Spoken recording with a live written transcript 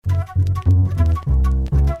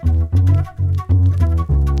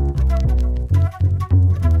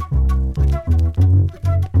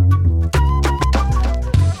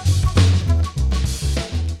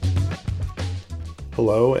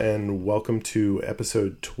welcome to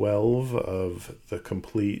episode 12 of The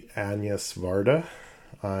Complete Agnès Varda.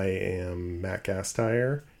 I am Matt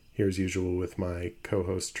Gasteyer, here as usual with my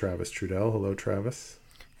co-host Travis Trudell. Hello, Travis.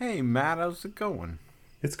 Hey, Matt, how's it going?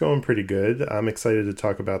 It's going pretty good. I'm excited to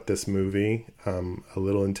talk about this movie. I'm a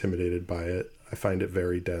little intimidated by it. I find it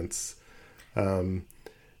very dense.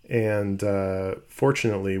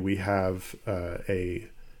 Fortunately, we have a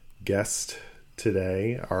guest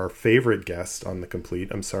today, our favorite guest on The Complete.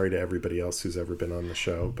 I'm sorry to everybody else who's ever been on the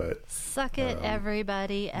show, but suck it,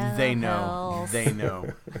 everybody else. They know.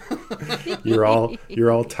 You're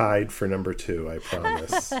all tied for number 2, I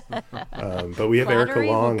promise. But we have Flattery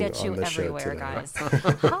Erica Long will get you on the show everywhere, today. guys.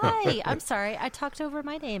 Hi, I'm sorry, I talked over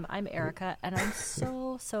my name. I'm Erica, and I'm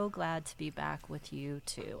so glad to be back with you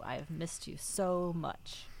too. I have missed you so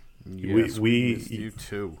much. Yes, we missed you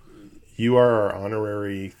too. You are our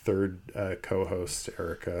honorary third co-host,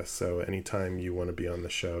 Erica, so anytime you want to be on the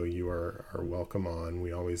show, you are welcome on.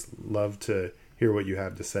 We always love to hear what you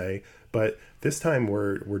have to say. But this time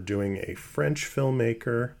we're doing a French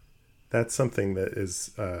filmmaker. That's something that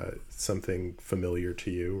is something familiar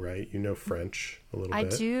to you, right? You know French a little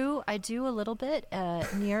bit. I do a little bit,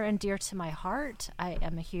 near and dear to my heart. I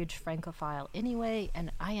am a huge Francophile anyway,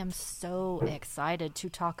 and I am so excited to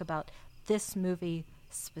talk about this movie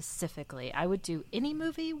specifically. I would do any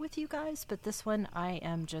movie with you guys, but this one I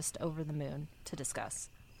am just over the moon to discuss.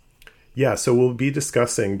 Yeah, so we'll be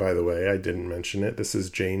discussing, by the way, I didn't mention it, this is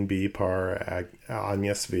Jane B. par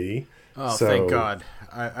Agnès V. Oh, so, thank God.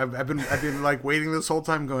 I've been like waiting this whole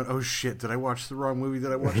time going, oh shit, did I watch the wrong movie?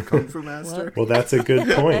 Did I watch Kung Fu Master? Well, that's a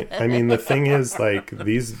good point. I mean, the thing is, like,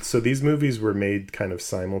 these movies were made kind of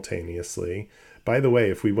simultaneously. By the way,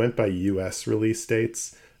 if we went by US release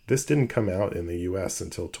dates, this didn't come out in the US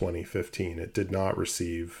until 2015. It did not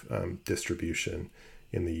receive distribution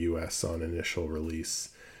in the US on initial release.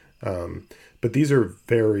 But these are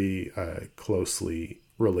very closely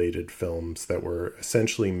related films that were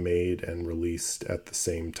essentially made and released at the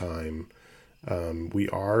same time. We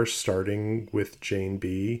are starting with Jane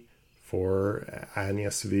B. for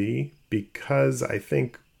Agnès V. because I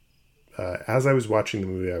think as I was watching the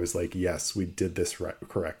movie, I was like, yes, we did this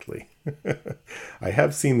correctly. I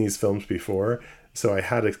have seen these films before, so I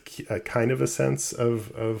had a kind of a sense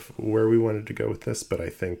of where we wanted to go with this, but I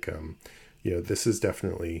think, this is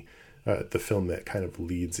definitely the film that kind of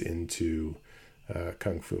leads into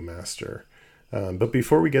Kung Fu Master. But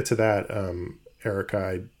before we get to that, Erica,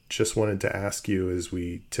 I just wanted to ask you, as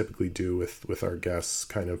we typically do with our guests,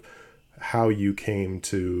 kind of how you came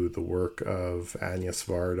to the work of Agnès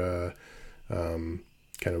Varda,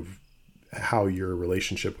 kind of how your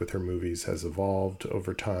relationship with her movies has evolved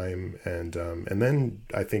over time, and then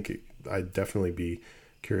I think I'd definitely be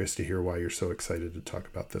curious to hear why you're so excited to talk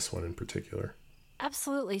about this one in particular.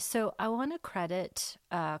 Absolutely. So I want to credit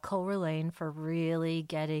Cole Verlaine for really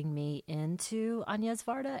getting me into Agnès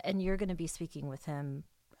Varda, and you're going to be speaking with him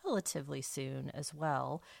relatively soon as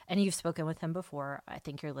well. And you've spoken with him before. I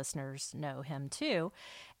think your listeners know him too.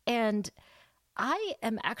 And I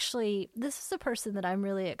am actually, this is a person that I'm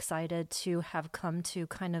really excited to have come to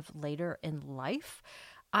kind of later in life.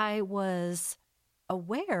 I was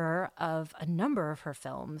aware of a number of her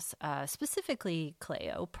films, specifically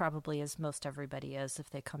Cleo, probably as most everybody is if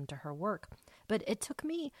they come to her work. But it took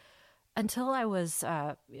me until I was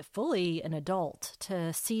fully an adult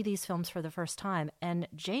to see these films for the first time. And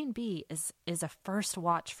Jane B is a first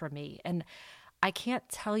watch for me. And I can't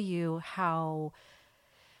tell you how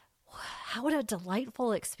what a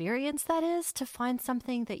delightful experience that is to find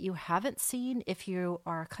something that you haven't seen if you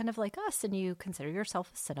are kind of like us and you consider yourself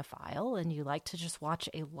a cinephile and you like to just watch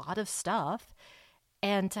a lot of stuff,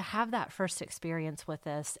 and to have that first experience with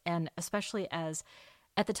this. And especially as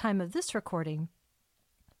at the time of this recording,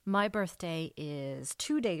 my birthday is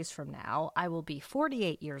 2 days from now. I will be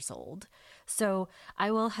 48 years old. So I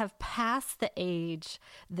will have passed the age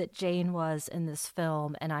that Jane was in this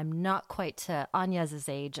film. And I'm not quite to Agnès'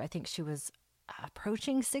 age. I think she was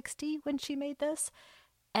approaching 60 when she made this.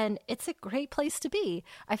 And it's a great place to be.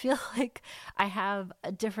 I feel like I have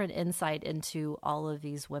a different insight into all of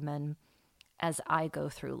these women as I go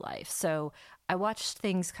through life. So I watched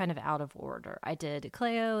things kind of out of order. I did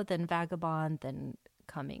Cleo, then Vagabond, then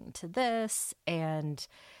coming to this, and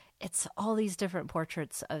it's all these different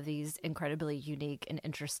portraits of these incredibly unique and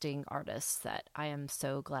interesting artists that I am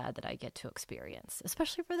so glad that I get to experience,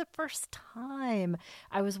 especially for the first time.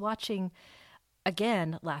 I was watching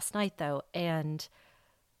again last night though, and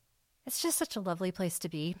it's just such a lovely place to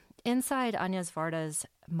be. Inside Agnès Varda's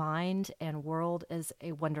mind and world is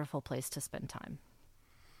a wonderful place to spend time.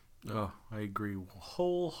 Oh, I agree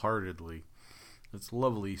wholeheartedly. It's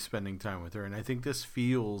lovely spending time with her, and I think this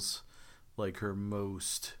feels like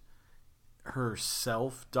her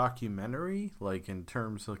self documentary, like in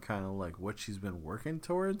terms of kind of like what she's been working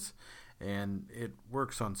towards, and it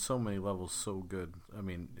works on so many levels so good. I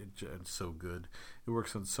mean, it's so good. It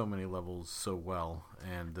works on so many levels so well.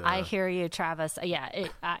 And I hear you, Travis. Yeah,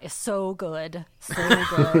 it's so good, so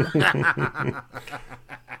good.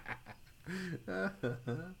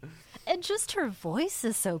 And just her voice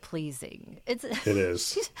is so pleasing. It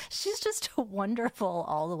is. She's just wonderful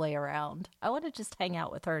all the way around. I want to just hang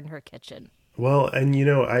out with her in her kitchen. Well, and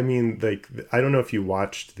I mean, like, I don't know if you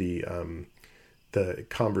watched the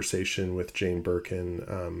conversation with Jane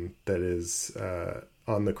Birkin that is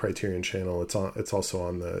on the Criterion Channel. It's also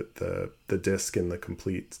on the disc in the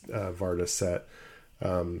complete Varda set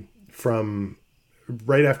from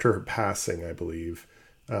right after her passing, I believe.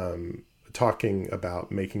 Talking about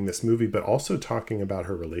making this movie, but also talking about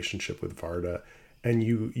her relationship with Varda, and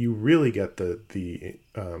you really get the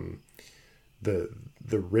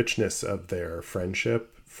richness of their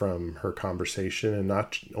friendship from her conversation, and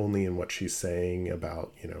not only in what she's saying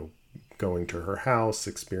about going to her house,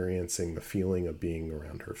 experiencing the feeling of being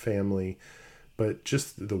around her family, but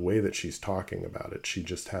just the way that she's talking about it. She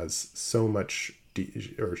just has so much,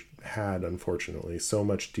 or had, unfortunately, so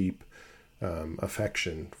much deep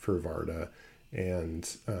affection for Varda,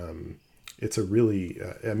 and it's a really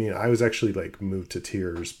I mean, I was actually like moved to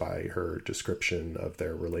tears by her description of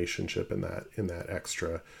their relationship in that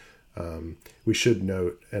extra. We should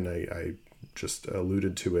note, and I just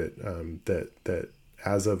alluded to it, that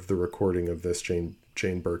as of the recording of this,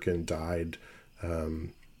 Jane Birkin died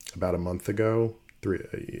about a month ago,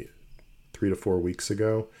 3 to 4 weeks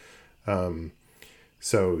ago.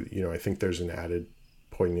 So I think there's an added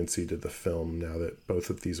poignancy to the film now that both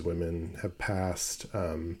of these women have passed,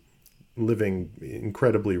 living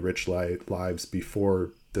incredibly rich lives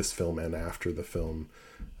before this film and after the film.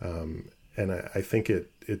 And I think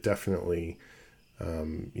it definitely,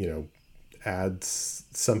 adds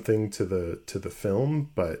something to the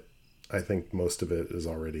film, but I think most of it is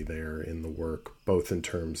already there in the work, both in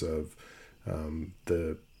terms of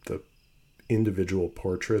the individual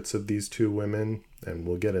portraits of these two women, and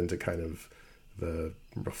we'll get into kind of the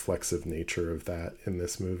reflexive nature of that in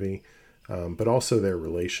this movie, but also their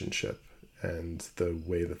relationship and the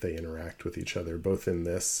way that they interact with each other, both in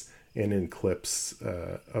this and in clips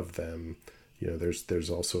of them. There's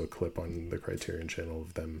also a clip on the Criterion Channel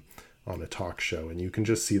of them on a talk show, and you can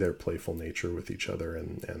just see their playful nature with each other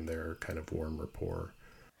and their kind of warm rapport.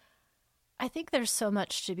 I think there's so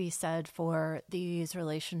much to be said for these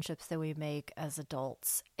relationships that we make as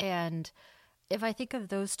adults. And if I think of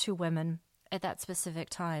those two women at that specific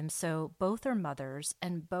time, so both are mothers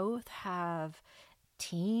and both have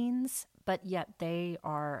teens, but yet they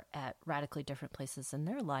are at radically different places in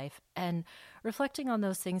their life, and reflecting on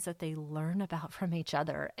those things that they learn about from each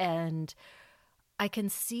other. And I can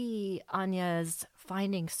see Agnès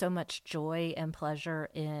finding so much joy and pleasure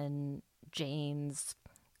in Jane's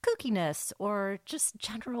kookiness, or just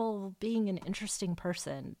general being an interesting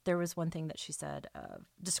person. There was one thing that she said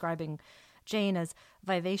describing Jane as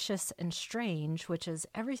vivacious and strange, which is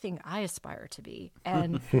everything I aspire to be.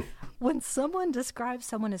 And when someone describes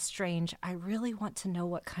someone as strange, I really want to know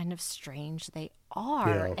what kind of strange they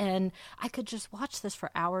are. Yeah. And I could just watch this for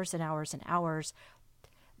hours and hours and hours,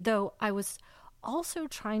 though I was also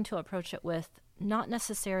trying to approach it with not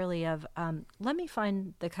necessarily of, let me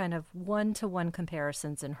find the kind of one-to-one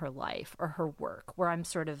comparisons in her life or her work, where I'm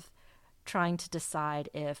sort of trying to decide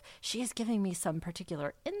if she is giving me some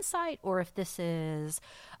particular insight, or if this is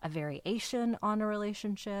a variation on a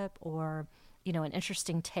relationship, or, an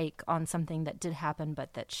interesting take on something that did happen,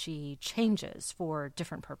 but that she changes for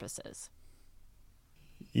different purposes.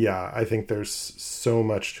 Yeah, I think there's so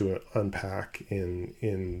much to unpack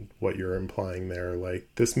in what you're implying there. Like,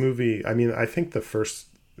 this movie, I mean, I think the first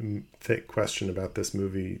question about this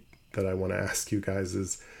movie that I want to ask you guys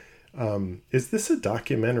is this a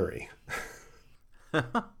documentary?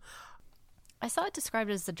 I saw it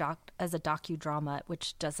described as a docudrama,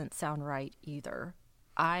 which doesn't sound right either.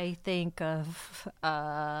 I think of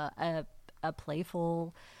a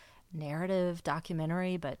playful narrative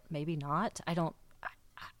documentary, but maybe not.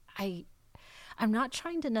 I'm not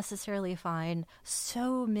trying to necessarily find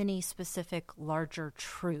so many specific larger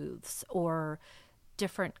truths or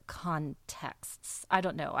different contexts. I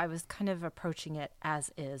don't know. I was kind of approaching it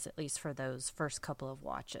as is, at least for those first couple of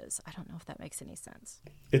watches. I don't know if that makes any sense.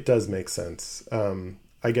 It does make sense.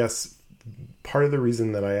 I guess part of the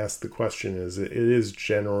reason that I asked the question is it is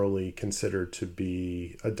generally considered to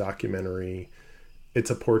be a documentary.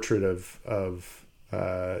 It's a portrait of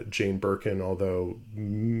Jane Birkin, although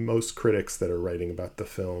most critics that are writing about the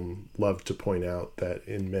film love to point out that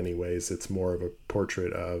in many ways it's more of a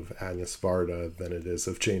portrait of Agnès Varda than it is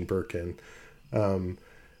of Jane Birkin.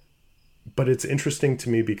 But it's interesting to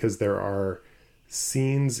me because there are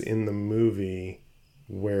scenes in the movie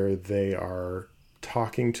where they are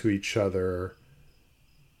talking to each other,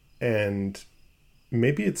 and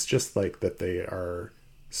maybe it's just like that they are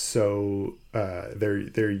so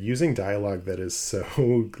they're using dialogue that is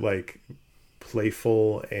so like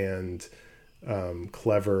playful and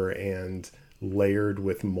clever and layered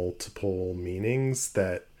with multiple meanings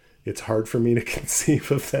that it's hard for me to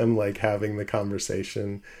conceive of them like having the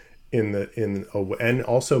conversation and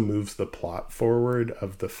also moves the plot forward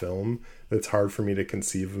of the film. It's hard for me to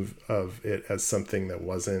conceive of it as something that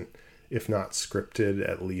wasn't, if not scripted,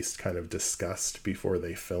 at least kind of discussed before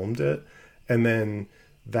they filmed it. And then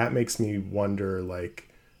that makes me wonder, like,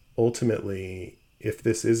 ultimately, if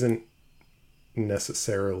this isn't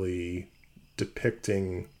necessarily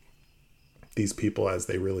depicting these people as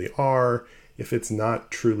they really are, if it's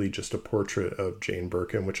not truly just a portrait of Jane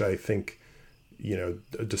Birkin, which I think, you know,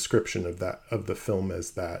 a description of the film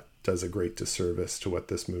as that does a great disservice to what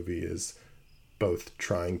this movie is both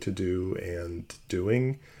trying to do and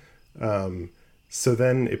doing. So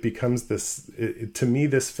then it becomes this, to me,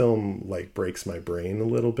 this film like breaks my brain a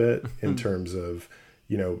little bit in terms of,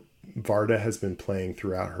 you know, Varda has been playing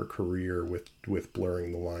throughout her career with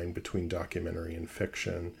blurring the line between documentary and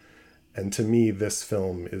fiction. And to me, this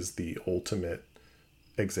film is the ultimate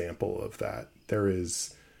example of that. There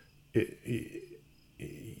is,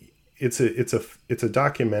 it's a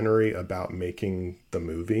documentary about making the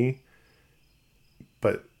movie,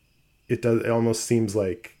 but it almost seems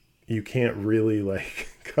like you can't really like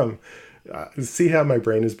come see how my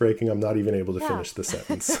brain is breaking. I'm not even able to finish the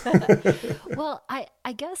sentence. Well,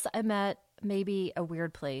 I guess I'm at maybe a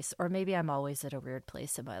weird place, or maybe I'm always at a weird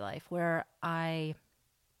place in my life where I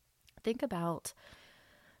think about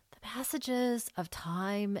the passages of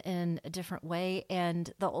time in a different way.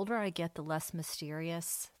 And the older I get, the less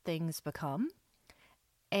mysterious things become.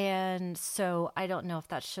 And so I don't know if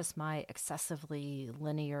that's just my excessively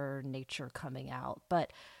linear nature coming out.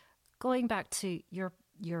 But going back to your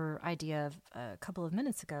idea of a couple of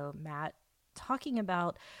minutes ago, Matt, talking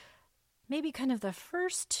about maybe kind of the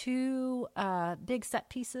first two big set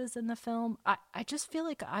pieces in the film, I just feel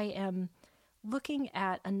like I am looking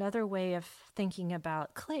at another way of thinking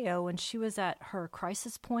about Cleo when she was at her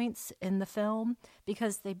crisis points in the film,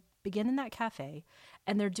 because they begin in that cafe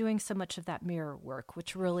and they're doing so much of that mirror work,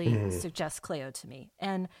 which really suggests Cleo to me.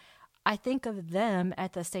 And I think of them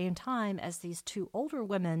at the same time as these two older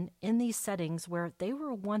women in these settings where they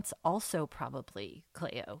were once also probably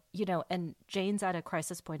Cleo, you know, and Jane's at a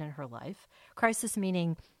crisis point in her life. Crisis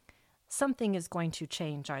meaning something is going to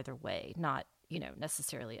change either way, not, you know,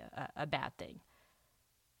 necessarily a bad thing.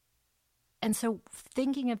 And so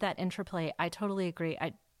thinking of that interplay, I totally agree.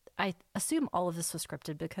 I assume all of this was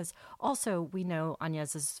scripted because also we know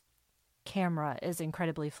Agnès' camera is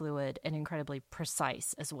incredibly fluid and incredibly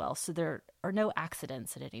precise as well. So there are no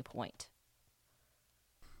accidents at any point.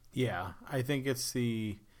 Yeah, I think it's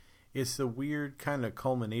the weird kind of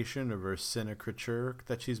culmination of her cinecrature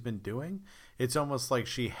that she's been doing. It's almost like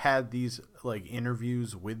she had these like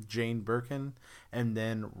interviews with Jane Birkin and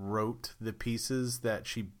then wrote the pieces that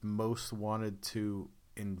she most wanted to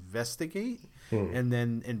investigate and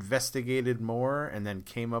then investigated more and then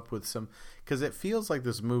came up with some, because it feels like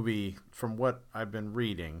this movie, from what I've been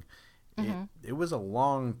reading, it was a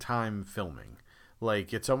long time filming.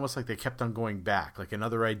 Like, it's almost like they kept on going back. Like,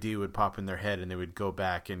 another idea would pop in their head, and they would go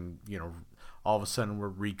back and, you know, all of a sudden we're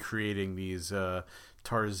recreating these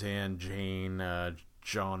Tarzan, Jane,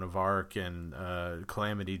 Joan of Arc, and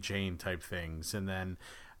Calamity Jane type things. And then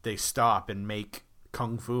they stop and make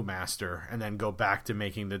Kung Fu Master and then go back to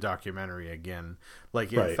making the documentary again.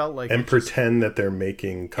 Like, it felt like... And pretend that they're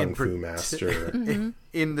making Kung Fu Master.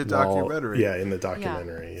 In the documentary. In the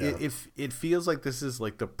documentary. Yeah. It feels like this is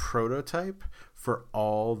like the prototype for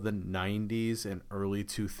all the 90s and early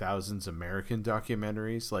 2000s American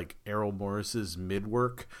documentaries, like Errol Morris's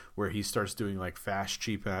Midwork, where he starts doing like Fast,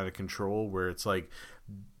 Cheap, and Out of Control, where it's like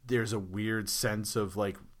there's a weird sense of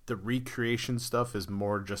like the recreation stuff is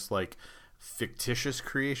more just like fictitious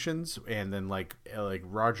creations, and then like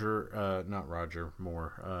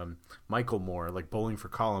Michael Moore, like Bowling for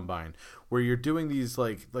Columbine, where you're doing these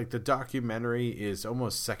like the documentary is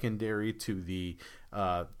almost secondary to the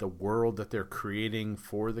world that they're creating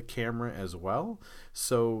for the camera as well.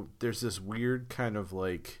 So there's this weird kind of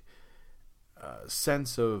like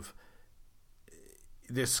sense of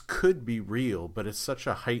this could be real, but it's such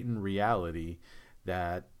a heightened reality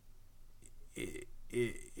that it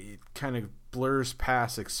kind of blurs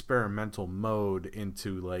past experimental mode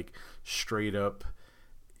into like straight up,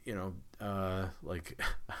 like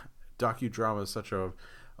docudrama is such a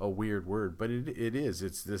weird word, but it is.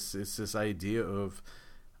 It's this idea of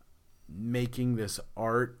making this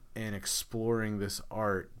art and exploring this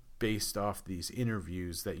art based off these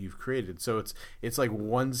interviews that you've created. So it's like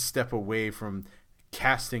one step away from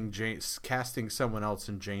casting someone else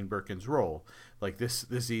in Jane Birkin's role. Like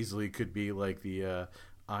this easily could be like the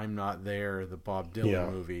I'm Not There, the Bob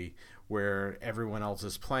Dylan movie, where everyone else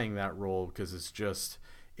is playing that role because it's just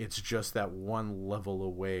that one level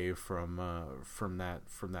away from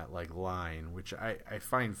that like line, which I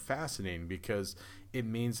find fascinating because it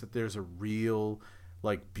means that there's a real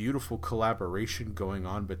like beautiful collaboration going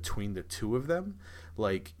on between the two of them.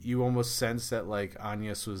 Like you almost sense that like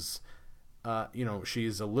Agnès was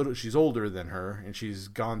she's older than her and she's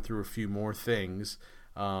gone through a few more things.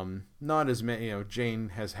 Not as many, Jane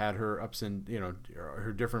has had her ups and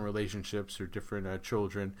her different relationships, her different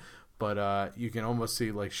children, but you can almost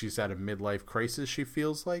see like she's at a midlife crisis, she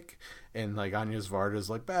feels like, and like Agnès Varda's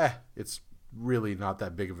like, it's really not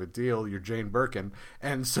that big of a deal, you're Jane Birkin,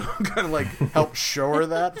 and so kind of like help show her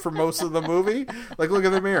that for most of the movie, like, look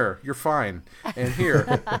in the mirror, you're fine, and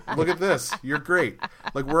here, look at this, you're great,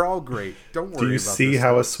 like we're all great, don't worry about this. Do you see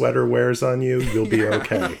how a sweater wears on you? You'll be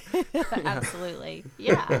okay. Absolutely.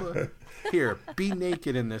 Yeah. Here, be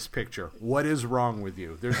naked in this picture. What is wrong with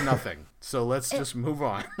you? There's nothing. So let's just move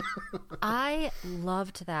on. I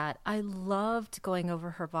loved that. I loved going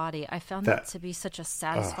over her body. I found that to be such a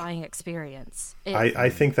satisfying experience. I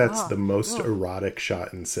think that's the most erotic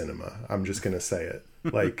shot in cinema. I'm just going to say it.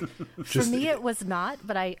 Like, for me, it was not,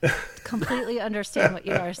 but I completely understand what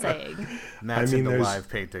you are saying. And that's in the live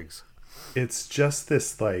paintings. It's just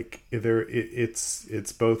this like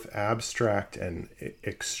it's both abstract and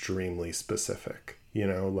extremely specific,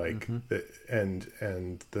 like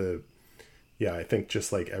I think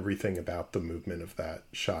just like everything about the movement of that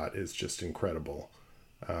shot is just incredible.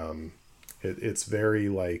 It's very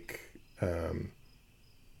like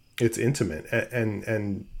it's intimate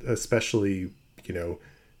and especially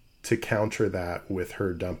to counter that with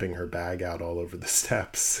her dumping her bag out all over the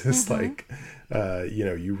steps is like,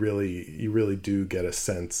 you really do get a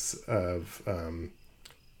sense of,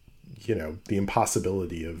 the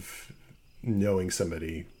impossibility of knowing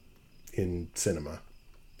somebody in cinema,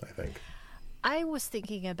 I think. I was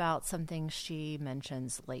thinking about something she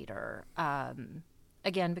mentions later.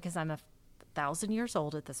 Again, because I'm 1,000 years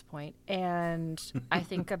old at this point, and I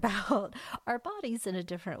think about our bodies in a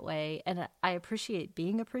different way, and I appreciate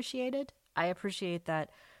being appreciated. I appreciate that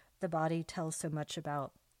the body tells so much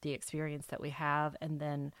about the experience that we have, and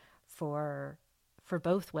then for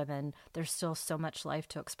both women, there's still so much life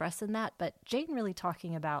to express in that. But Jane really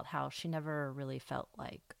talking about how she never really felt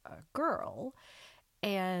like a girl,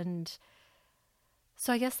 and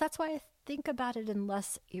so I guess that's why I think about it in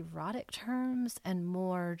less erotic terms and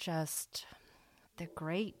more just the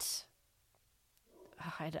great,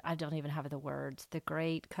 I don't even have the words, the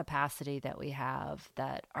great capacity that we have,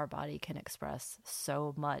 that our body can express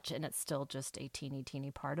so much, and it's still just a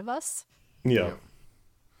teeny part of us. Yeah.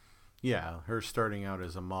 Yeah, her starting out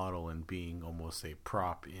as a model and being almost a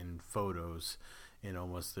prop in photos, and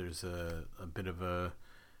almost there's a bit of a,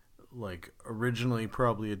 like, originally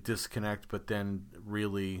probably a disconnect, but then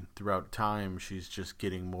really throughout time she's just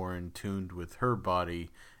getting more in tune with her body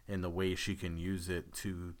and the way she can use it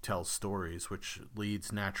to tell stories, which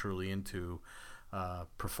leads naturally into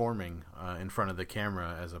performing in front of the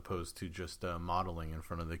camera as opposed to just modeling in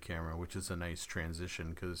front of the camera, which is a nice transition,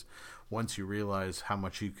 because once you realize how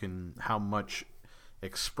much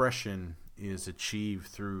expression is achieved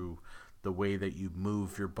through the way that you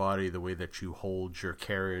move your body, the way that you hold your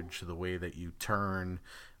carriage, the way that you turn,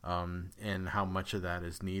 and how much of that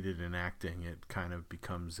is needed in acting, it kind of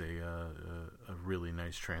becomes a really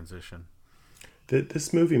nice transition.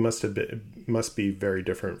 This movie must be very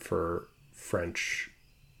different for French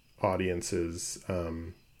audiences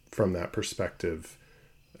from that perspective,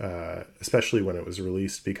 especially when it was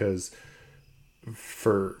released, because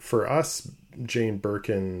for us, Jane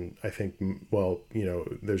Birkin, I think,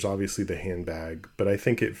 there's obviously the handbag, but I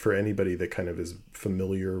think for anybody that kind of is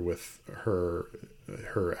familiar with her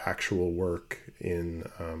actual work in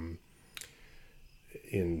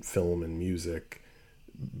film and music,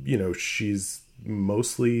 she's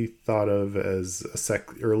mostly thought of as a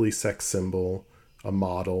early sex symbol, a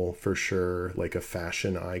model for sure, like a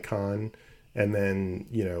fashion icon, and then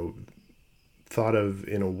thought of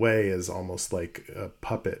in a way as almost like a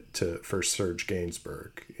puppet for Serge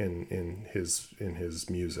Gainsbourg in his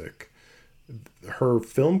music. her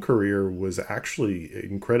film career was actually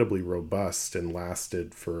incredibly robust and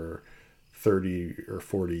lasted for 30 or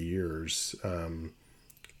 40 years.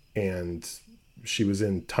 And she was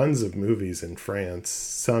in tons of movies in France,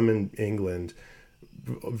 some in England,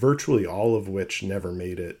 virtually all of which never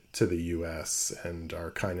made it to the US and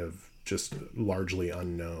are kind of just largely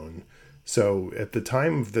unknown. So at the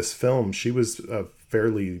time of this film, she was a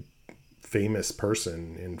fairly famous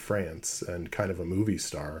person in France and kind of a movie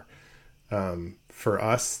star. For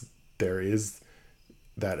us, there is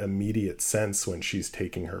that immediate sense when she's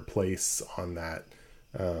taking her place on that,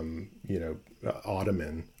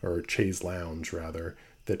 ottoman or chaise lounge rather,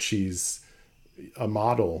 that she's a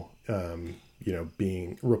model,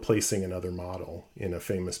 being replacing another model in a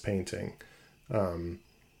famous painting. And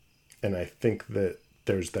I think that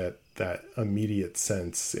there's that immediate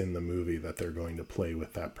sense in the movie that they're going to play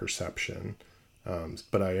with that perception.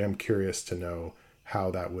 But I am curious to know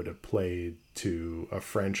how that would have played to a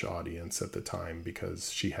French audience at the time,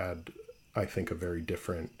 because she had, I think, a very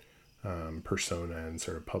different persona and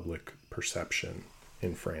sort of public perception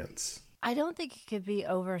in France. I don't think it could be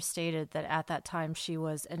overstated that at that time she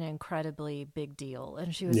was an incredibly big deal,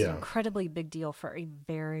 and she was an incredibly big deal for a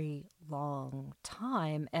very long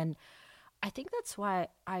time. And I think that's why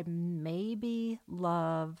I maybe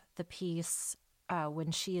love the piece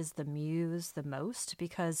when she is the muse the most,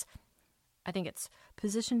 because I think it's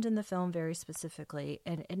positioned in the film very specifically,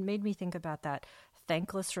 and it made me think about that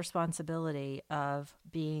thankless responsibility of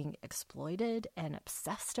being exploited and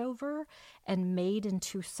obsessed over and made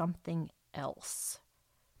into something else.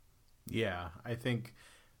 Yeah, I think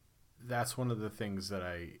that's one of the things that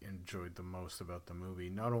I enjoyed the most about the movie.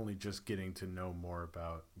 Not only just getting to know more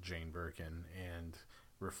about Jane Birkin and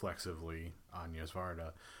reflexively Agnès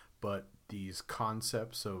Varda, but these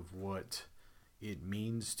concepts of what it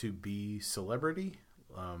means to be celebrity.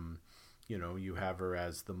 You have her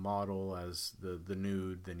as the model, as the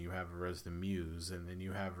nude, then you have her as the muse, and then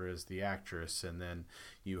you have her as the actress, and then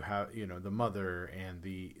you have, the mother, and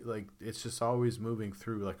it's just always moving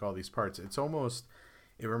through like all these parts.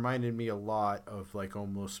 It reminded me a lot of like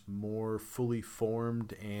almost more fully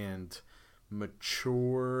formed and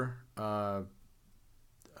mature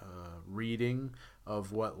reading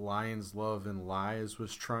of what Lions, Love, and Lies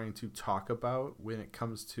was trying to talk about when it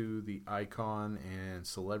comes to the icon and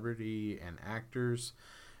celebrity and actors.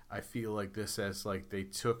 I feel like this as like they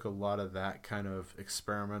took a lot of that kind of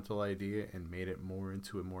experimental idea and made it more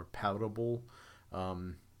into a more palatable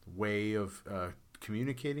way of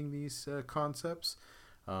communicating these concepts.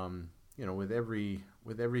 With every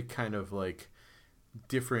kind of like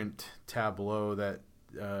different tableau that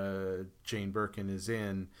Jane Birkin is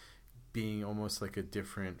in, being almost like a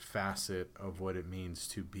different facet of what it means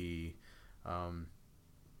to be a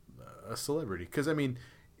celebrity. Because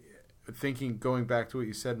going back to what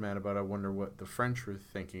you said, Matt, about I wonder what the French were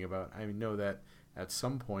thinking about. I know that at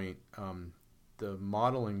some point the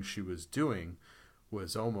modeling she was doing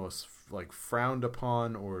was almost like frowned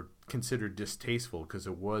upon or considered distasteful because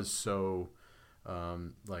it was so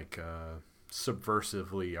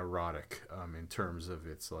subversively erotic in terms of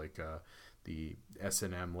its like the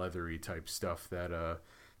S&M leathery type stuff that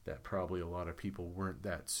probably a lot of people weren't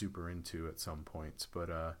that super into at some points. But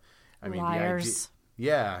liars.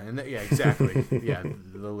 Exactly. Yeah,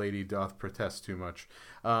 the lady doth protest too much.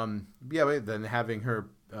 But then having her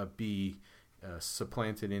be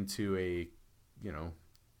supplanted into a,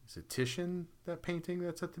 is it Titian, that painting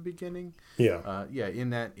that's at the beginning? Yeah. In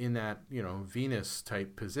that Venus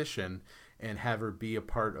type position, and have her be a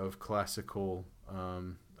part of classical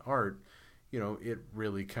art. It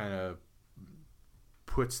really kind of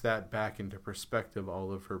puts that back into perspective,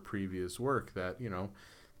 all of her previous work, that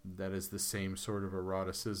that is the same sort of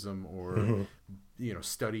eroticism or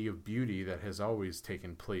study of beauty that has always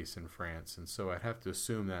taken place in France. And so I'd have to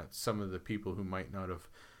assume that some of the people who might not have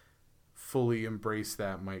fully embraced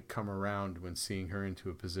that might come around when seeing her into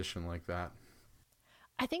a position like that.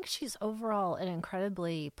 I think she's overall an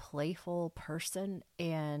incredibly playful person,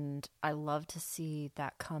 and I love to see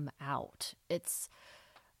that come out.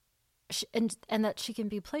 And that she can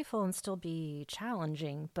be playful and still be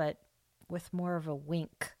challenging, but with more of a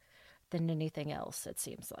wink than anything else, it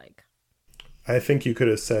seems like. I think you could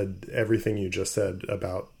have said everything you just said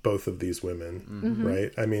about both of these women,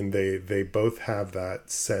 right? I mean, they both have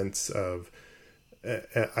that sense of,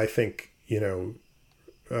 I think,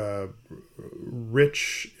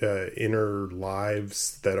 rich inner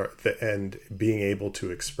lives that are, and being able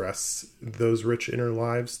to express those rich inner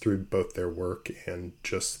lives through both their work and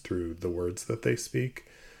just through the words that they speak.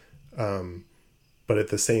 But at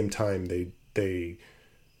the same time, they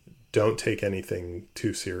don't take anything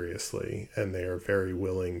too seriously, and they are very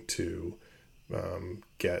willing to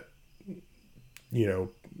get, you know,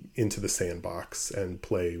 into the sandbox and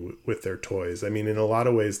play with their toys. I mean, in a lot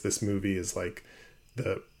of ways, this movie is like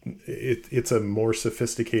it's a more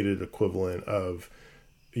sophisticated equivalent of,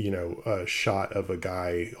 you know, a shot of a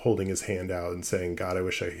guy holding his hand out and saying, God, I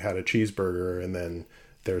wish I had a cheeseburger. And then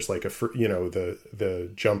there's like you know,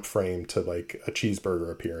 the jump frame to like a cheeseburger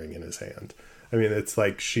appearing in his hand. I mean, it's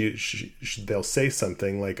like they'll say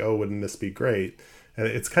something like, oh, wouldn't this be great? And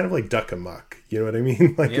it's kind of like Duck Amuck. You know what I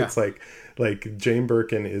mean? Like, yeah. It's like Jane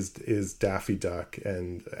Birkin is Daffy Duck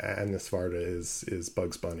and Agnès Varda is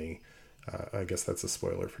Bugs Bunny. I guess that's a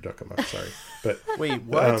spoiler for Duck Amuck. Sorry, but wait,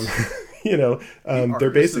 what? You know, they're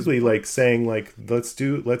basically like saying like, let's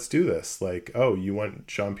do this. Like, oh, you want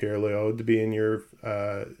Jean-Pierre Léaud to be in your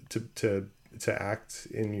to act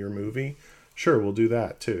in your movie? Sure, we'll do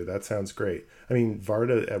that too. That sounds great. I mean,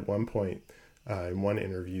 Varda at one point in one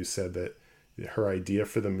interview said that her idea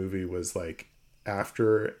for the movie was like,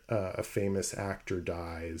 after a famous actor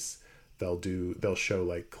dies, they'll show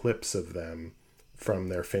like clips of them from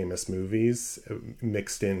their famous movies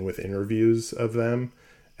mixed in with interviews of them.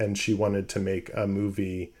 And she wanted to make a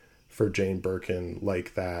movie for Jane Birkin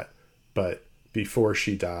like that, but before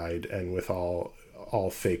she died and with all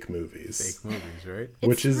fake movies. Fake movies, right?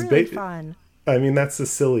 Which it's is really fun. I mean, that's a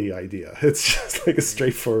silly idea. It's just like a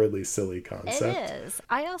straightforwardly silly concept. It is.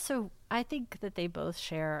 I think that they both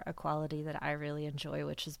share a quality that I really enjoy,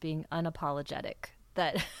 which is being unapologetic.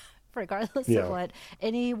 That regardless of what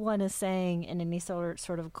anyone is saying in any sort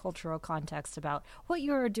of cultural context about what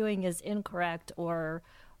you're doing is incorrect or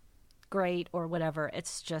great or whatever,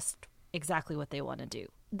 it's just exactly what they want to do.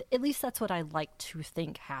 At least that's what I like to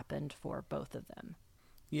think happened for both of them.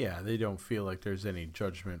 Yeah, they don't feel like there's any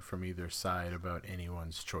judgment from either side about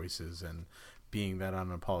anyone's choices, and being that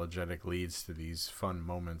unapologetic leads to these fun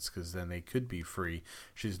moments because then they could be free.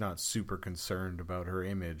 She's not super concerned about her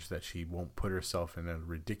image, that she won't put herself in a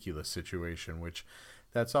ridiculous situation, which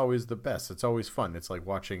that's always the best. It's always fun. It's like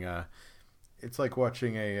watching the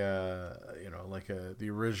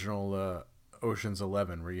original Ocean's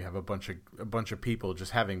 11, where you have a bunch of people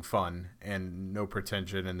just having fun and no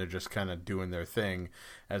pretension, and they're just kind of doing their thing,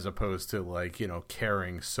 as opposed to like, you know,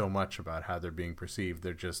 caring so much about how they're being perceived.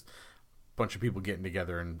 They're just a bunch of people getting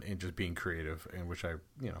together and just being creative, and which I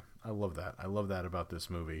love that. I love that about this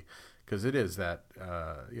movie, because it is that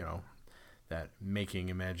that making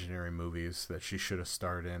imaginary movies that she should have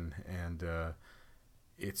starred in, and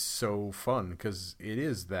it's so fun because it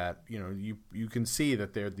is that, you know, you can see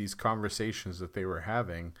that there are these conversations that they were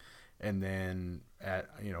having, and then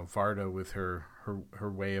Varda with her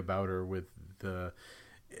way about her, with the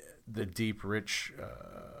deep, rich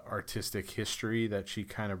artistic history that she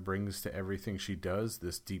kind of brings to everything she does,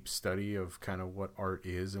 this deep study of kind of what art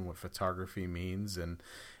is and what photography means, and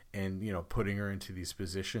you know, putting her into these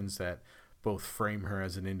positions that both frame her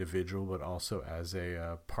as an individual, but also as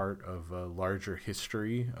a part of a larger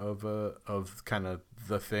history of kind of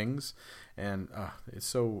the things, and it's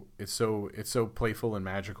so playful and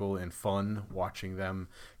magical and fun watching them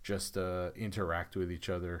just interact with each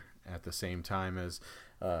other at the same time as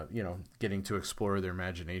getting to explore their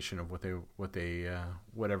imagination of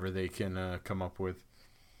whatever they can come up with.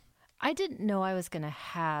 I didn't know I was going to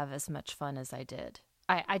have as much fun as I did.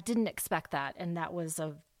 I didn't expect that, and that was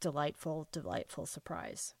a delightful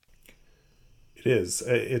surprise. It is.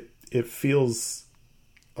 It feels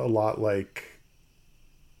a lot like,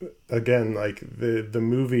 again, like the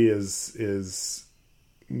movie is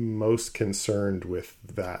most concerned with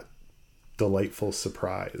that delightful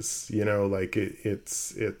surprise. You know, like it's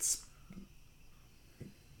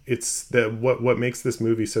that what makes this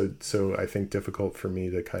movie so I think difficult for me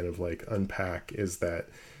to kind of like unpack is that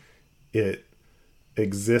it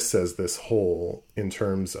exists as this whole, in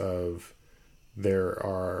terms of there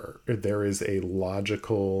is a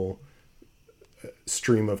logical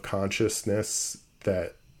stream of consciousness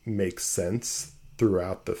that makes sense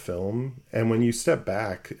throughout the film, and when you step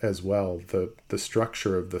back as well, the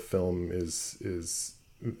structure of the film is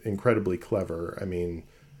incredibly clever. I mean,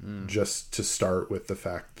 just to start with the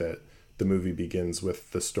fact that the movie begins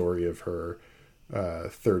with the story of her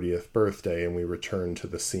 30th birthday, and we return to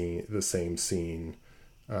the same scene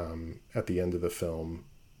at the end of the film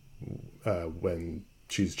when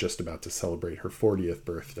she's just about to celebrate her 40th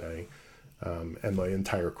birthday, and the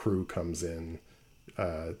entire crew comes in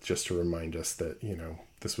just to remind us that, you know,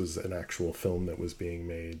 this was an actual film that was being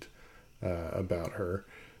made about her.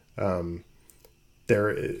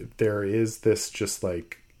 There is this just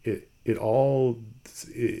like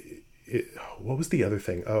what was the other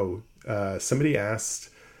thing? Somebody asked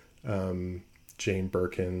Jane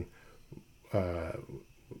Birkin,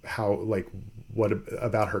 how, like, what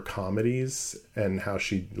about her comedies and how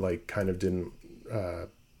she, like, kind of didn't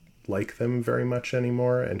like them very much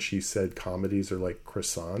anymore, and she said comedies are like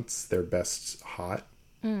croissants, they're best hot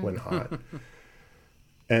when hot.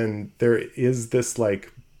 And there is this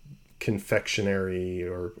like confectionery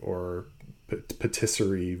or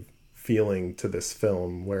patisserie feeling to this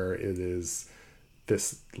film, where it is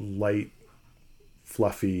this light,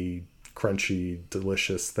 fluffy, crunchy,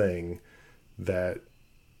 delicious thing that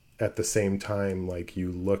at the same time, like,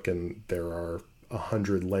 you look and there are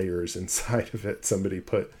 100 layers inside of it. Somebody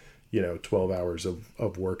put, 12 hours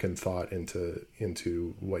of work and thought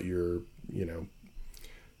into what you're,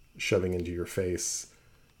 shoving into your face.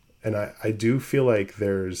 And I do feel like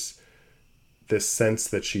there's this sense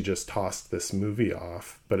that she just tossed this movie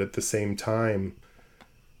off, but at the same time,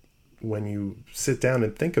 when you sit down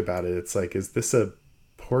and think about it, it's like, is this a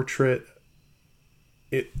portrait?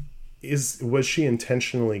 Was she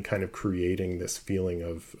intentionally kind of creating this feeling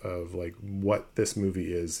of like what this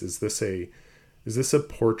movie is? Is this a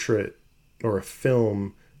portrait or a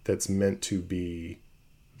film that's meant to be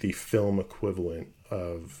the film equivalent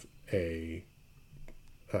of a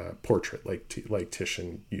portrait like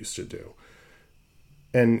Titian used to do?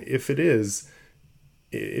 And if it is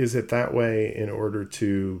it that way in order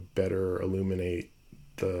to better illuminate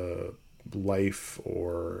the life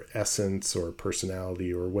or essence or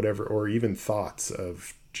personality or whatever, or even thoughts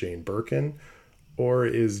of Jane Birkin? Or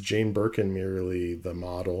is Jane Birkin merely the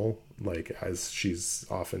model, like as she's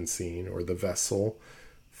often seen, or the vessel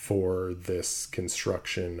for this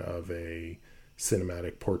construction of a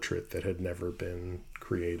cinematic portrait that had never been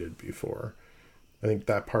created before? I think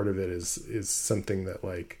that part of it is something that,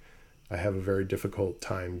 like, I have a very difficult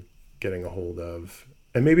time getting a hold of.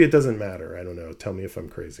 And maybe it doesn't matter. I don't know. Tell me if I'm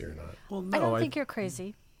crazy or not. Well, no, I don't think you're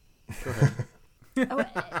crazy. Go ahead.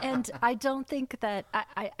 And I don't think that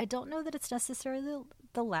I don't know that it's necessarily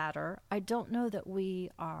the latter. I don't know that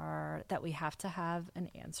we have to have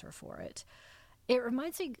an answer for it. It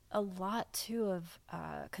reminds me a lot too of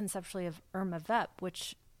conceptually of Irma Vep,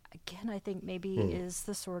 which again I think maybe is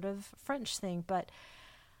the sort of French thing, but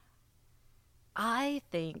I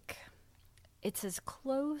think it's as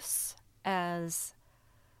close as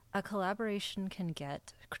a collaboration can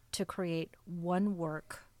get to create one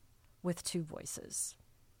work with two voices.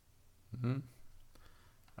 Mm-hmm.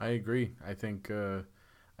 I agree. I think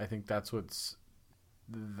that's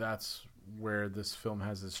where this film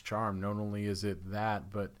has its charm. Not only is it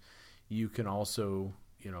that, but you can also,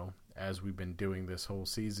 as we've been doing this whole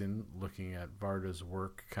season, looking at Varda's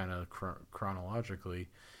work kind of chronologically,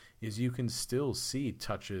 is you can still see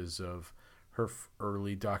touches of her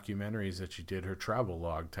early documentaries that she did, her travel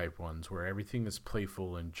log type ones, where everything is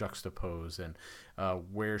playful and juxtaposed, and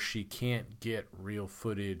where she can't get real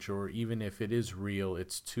footage, or even if it is real,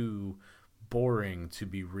 it's too boring to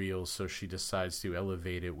be real, so she decides to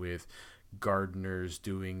elevate it with gardeners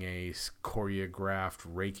doing a choreographed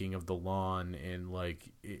raking of the lawn in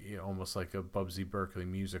almost like a Bubsy Berkeley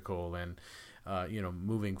musical, and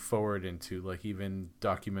moving forward into like even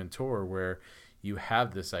Documentor, where you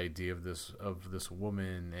have this idea of this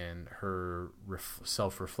woman and her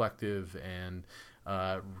self-reflective and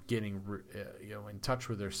getting in touch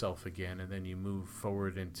with herself again, and then you move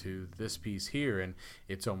forward into this piece here, and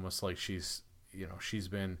it's almost like she's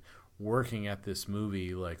been working at this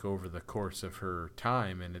movie like over the course of her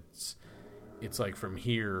time, and it's like from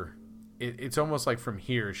here, it's almost like from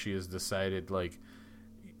here she has decided, like,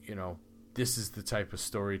 this is the type of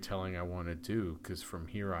storytelling I want to do, because from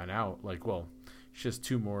here on out, like, well, it's just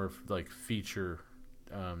two more like feature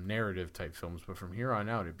narrative type films, but from here on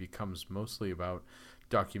out it becomes mostly about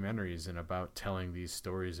documentaries and about telling these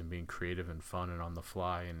stories and being creative and fun and on the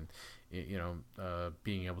fly, and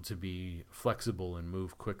being able to be flexible and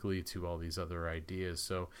move quickly to all these other ideas.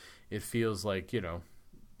 So it feels like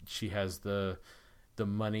she has the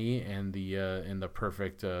money and the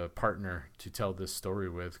perfect partner to tell this story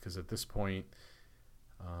with, because at this point,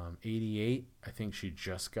 88, I think she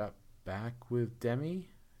just got back with Demi.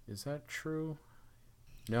 Is that true?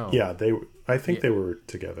 No. Yeah, I think they were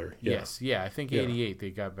together. Yeah. Yes, yeah, I think 88 they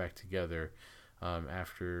got back together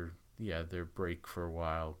after their break for a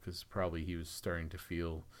while, because probably he was starting to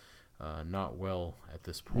feel not well at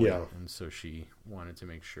this point, and so she wanted to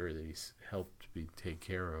make sure that he's helped be taken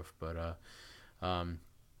care of. But I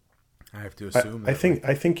have to assume I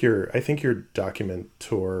think your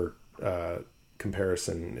Documentor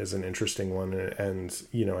comparison is an interesting one, and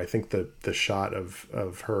I think the shot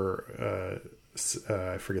of her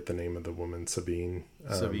I forget the name of the woman, Sabine,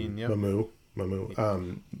 Mamu,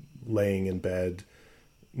 laying in bed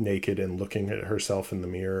naked and looking at herself in the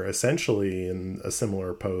mirror, essentially in a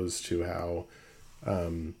similar pose to how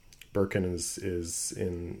Birkin is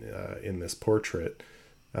in this portrait.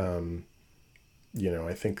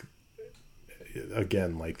 I think,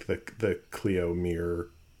 again, like the Cleo mirror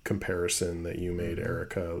comparison that you made,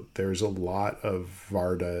 Erica, there's a lot of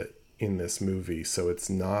Varda in this movie. So it's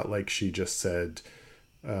not like she just said,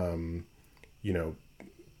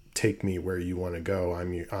 take me where you want to go.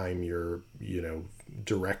 I'm your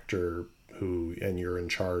director and you're in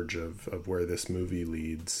charge of where this movie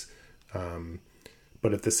leads.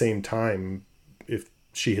 But at the same time, if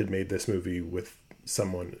she had made this movie with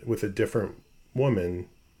a different woman,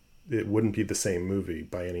 it wouldn't be the same movie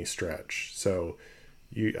by any stretch. So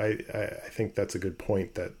I think that's a good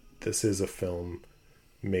point, that this is a film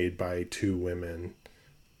made by two women,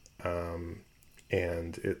 and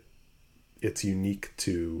it's unique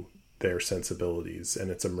to their sensibilities, and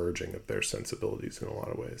it's a merging of their sensibilities in a lot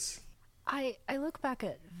of ways. I look back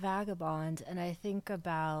at Vagabond and I think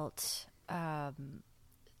about that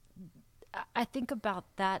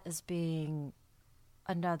as being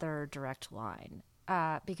another direct line,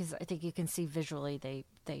 because I think you can see visually they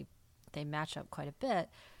match up quite a bit.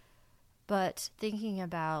 But thinking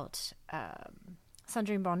about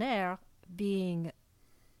Sandrine Bonnaire being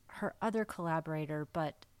her other collaborator,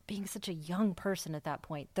 but being such a young person at that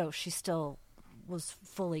point, though she still was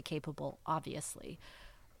fully capable, obviously.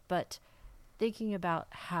 But thinking about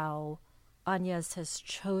how Agnès has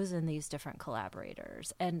chosen these different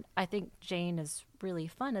collaborators. And I think Jane is really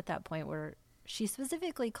fun at that point, where she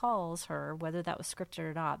specifically calls her, whether that was scripted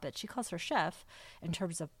or not, but she calls her chef in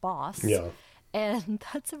terms of boss. Yeah. And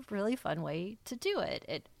that's a really fun way to do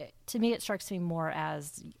it. To me, it strikes me more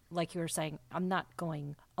as, like you were saying, I'm not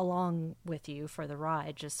going along with you for the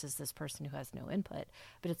ride just as this person who has no input,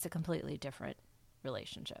 but it's a completely different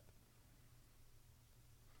relationship.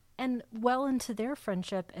 And well into their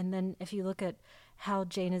friendship, and then if you look at how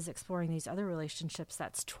Jane is exploring these other relationships,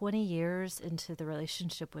 that's 20 years into the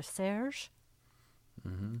relationship with Serge.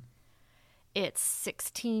 Mm-hmm. It's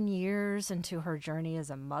 16 years into her journey as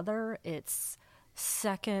a mother. It's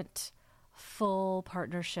second full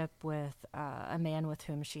partnership with a man with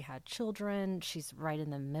whom she had children. She's right in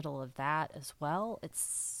the middle of that as well. It's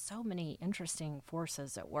so many interesting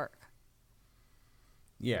forces at work.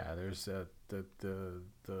 Yeah, there's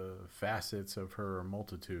the facets of her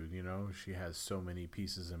multitude. She has so many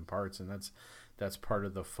pieces and parts, and that's part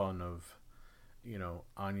of the fun of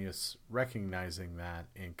Agnès recognizing that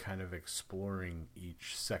and kind of exploring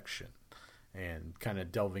each section and kind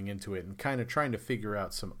of delving into it and kind of trying to figure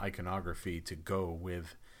out some iconography to go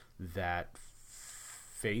with that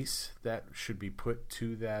face that should be put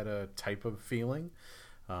to that type of feeling.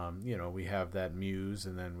 We have that muse,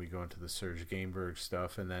 and then we go into the Serge Gainsbourg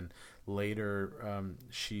stuff, and then later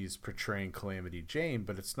she's portraying Calamity Jane,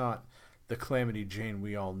 but it's not the Calamity Jane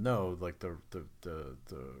we all know, like the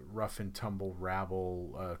rough and tumble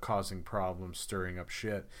rabble, causing problems, stirring up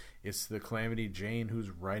shit. It's the Calamity Jane who's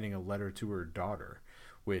writing a letter to her daughter,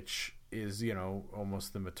 which is,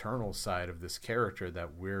 almost the maternal side of this character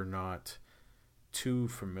that we're not too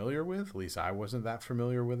familiar with. At least I wasn't that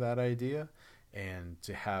familiar with that idea. And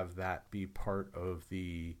to have that be part of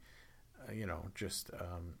the,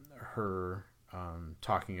 her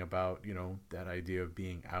talking about, that idea of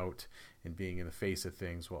being out and being in the face of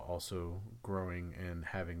things while also growing and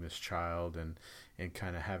having this child and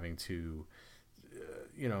kind of having to,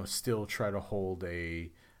 still try to hold a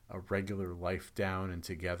regular life down and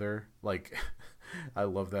together. Like, I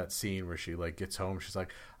love that scene where she gets home. She's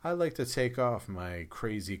like, I like to take off my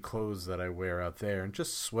crazy clothes that I wear out there and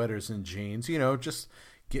just sweaters and jeans, just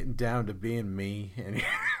getting down to being me. And,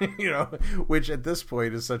 which at this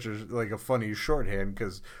point is such a funny shorthand,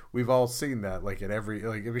 because we've all seen that,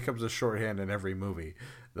 it becomes a shorthand in every movie.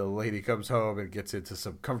 The lady comes home and gets into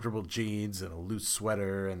some comfortable jeans and a loose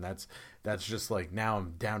sweater, and that's just now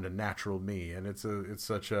I'm down to natural me. And it's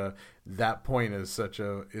such a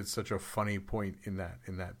funny point in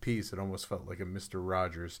that piece. It almost felt like a Mr.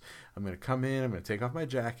 Rogers. I'm going to come in, I'm going to take off my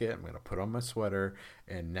jacket, I'm going to put on my sweater,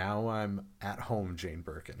 and now I'm at home, Jane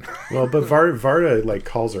Birkin. Well, but Varda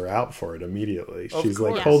calls her out for it immediately. She's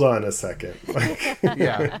like, hold on a second.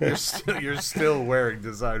 Yeah, you're still wearing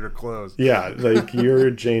designer clothes. Yeah, you're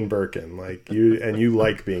Jane Birkin, you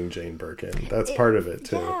like being Jane Birkin. That's part of it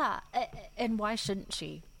too. Yeah, and why shouldn't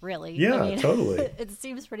she? Really? Yeah, totally. It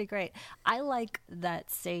seems pretty great. I like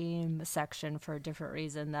that same section for a different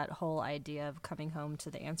reason, that whole idea of coming home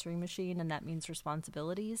to the answering machine, and that means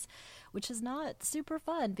responsibilities, which is not super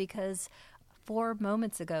fun, because 4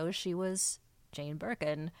 moments ago she was Jane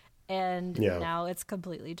Birkin, and now it's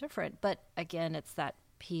completely different. But again, it's that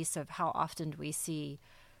piece of how often we see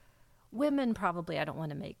women, probably, I don't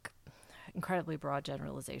want to make incredibly broad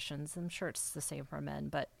generalizations. I'm sure it's the same for men,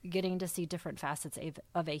 but getting to see different facets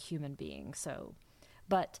of a human being. So,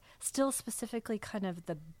 but still specifically kind of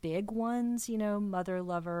the big ones, you know, mother,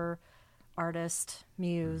 lover, artist,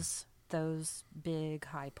 muse, those big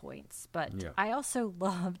high points. But I also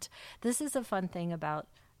loved, this is a fun thing about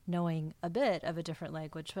knowing a bit of a different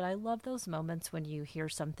language, but I love those moments when you hear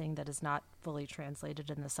something that is not fully translated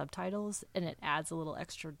in the subtitles, and it adds a little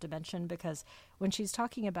extra dimension, because when she's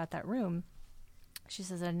talking about that room, she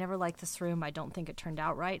says, I never liked this room. I don't think it turned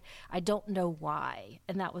out right. I don't know why.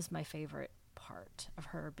 And that was my favorite part of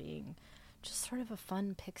her being just sort of a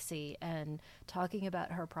fun pixie and talking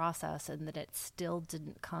about her process, and that it still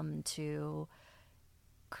didn't come to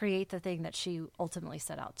create the thing that she ultimately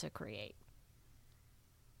set out to create.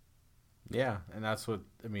 Yeah, and that's what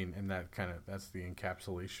I mean, and that's the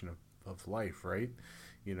encapsulation of life, right?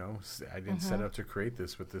 You know, I didn't set out to create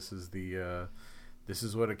this, but this is this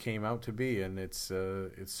is what it came out to be, and it's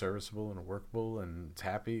serviceable and workable, and it's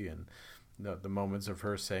happy, and the moments of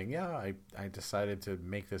her saying, yeah, I decided to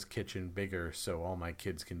make this kitchen bigger so all my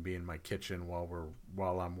kids can be in my kitchen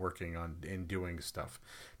while I'm working on and doing stuff,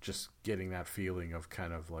 just getting that feeling of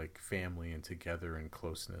kind of like family and together and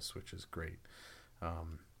closeness, which is great.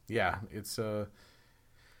 Yeah, it's you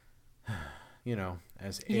know,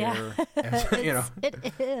 as air, as, you know, it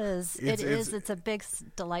is. It's a big,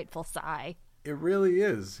 delightful sigh. It really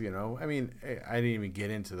is, you know. I mean, I didn't even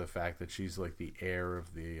get into the fact that she's like the heir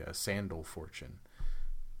of the sandal fortune,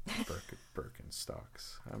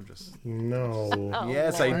 Birkenstocks. I'm just yes,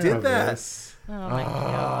 Lord. I did that. Oh my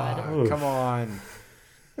God! Come on.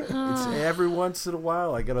 It's every once in a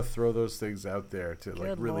while I gotta throw those things out there to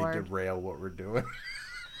like really derail what we're doing.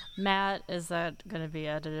 Matt, is that going to be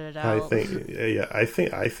edited out? I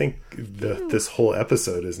think this whole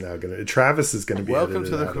episode is now going to. Travis is going to be. Welcome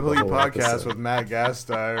to the Complete Podcast episode. with Matt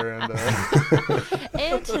Gasteyer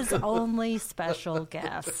and his only special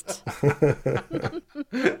guest.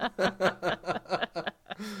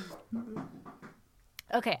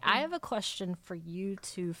 Okay, I have a question for you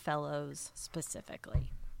two fellows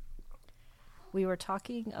specifically. We were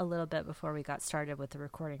talking a little bit before we got started with the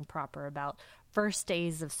recording proper about first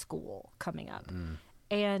days of school coming up.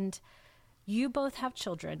 And you both have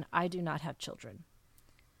children. I do not have children.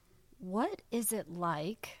 What is it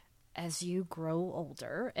like as you grow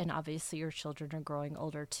older? And obviously your children are growing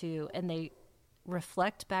older too, and they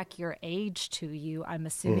reflect back your age to you, I'm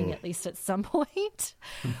assuming, at least at some point.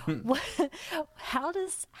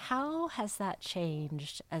 How has that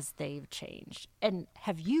changed as they've changed? And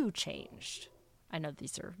have you changed? I know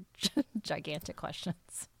these are gigantic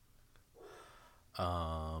questions.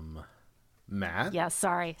 Matt? Yeah,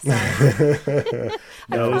 sorry. That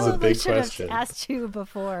was a big question. Have asked you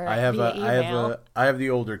before. I have the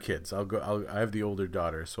older kids. I have the older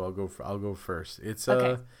daughter, so I'll go first. It's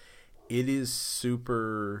okay. It is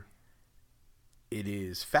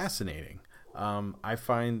fascinating. I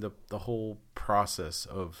find the whole process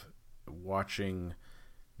of watching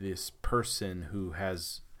this person who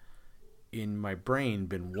has in my brain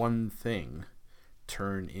been one thing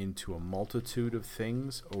turn into a multitude of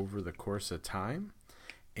things over the course of time,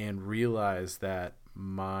 and realize that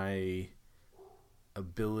my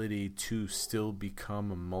ability to still become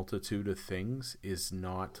a multitude of things is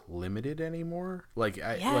not limited anymore. Like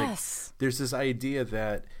there's this idea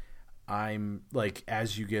that I'm like,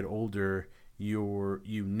 as you get older,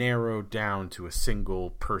 you narrow down to a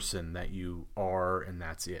single person that you are, and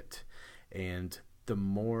that's it. And the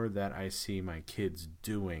more that I see my kids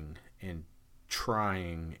doing and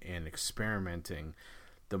trying and experimenting,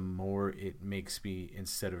 the more it makes me,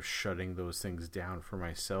 instead of shutting those things down for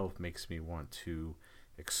myself, makes me want to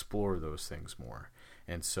explore those things more.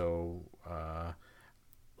 And so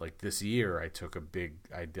like this year I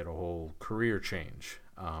did a whole career change.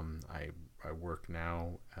 I work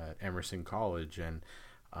now at Emerson College, and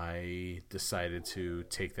I decided to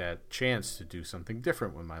take that chance to do something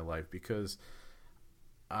different with my life, because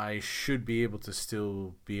I should be able to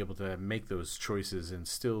still be able to make those choices and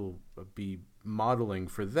still be modeling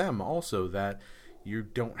for them also that you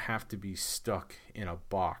don't have to be stuck in a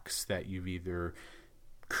box that you've either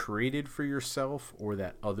created for yourself or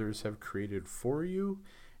that others have created for you.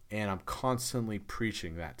 And I'm constantly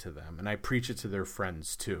preaching that to them, and I preach it to their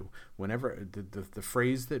friends too. Whenever the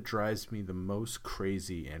phrase that drives me the most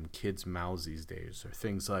crazy in kids' mouths these days are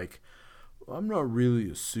things like, I'm not really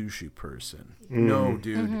a sushi person. No,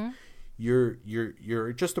 dude,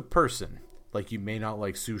 you're just a person. Like, you may not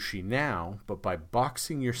like sushi now, but by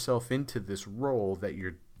boxing yourself into this role that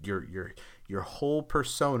you're your whole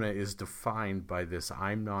persona is defined by this.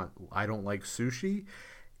 I don't like sushi.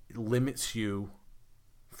 It limits you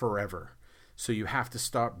forever. So you have to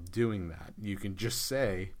stop doing that. You can just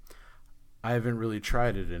say, I haven't really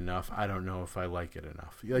tried it enough. I don't know if I like it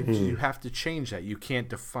enough. Like you have to change that. You can't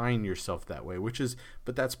define yourself that way,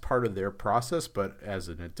 but that's part of their process. But as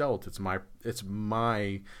an adult,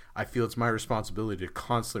 I feel it's my responsibility to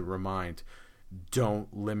constantly remind, don't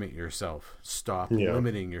limit yourself. Stop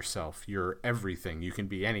limiting yourself. You're everything. You can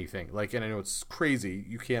be anything. Like, and I know it's crazy.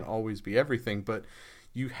 You can't always be everything, but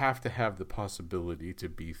you have to have the possibility to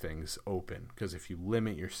be things open. Because if you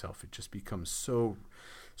limit yourself, it just becomes so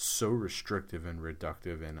restrictive and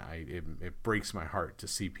reductive, and it breaks my heart to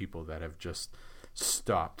see people that have just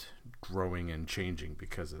stopped growing and changing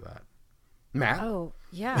because of that. Matt? Oh,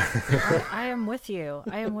 yeah. I am with you.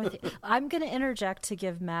 I'm going to interject to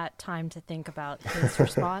give Matt time to think about his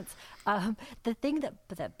response. The thing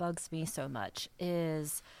that bugs me so much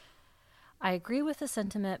is I agree with the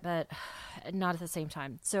sentiment, but not at the same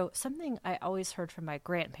time. So something I always heard from my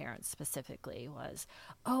grandparents specifically was,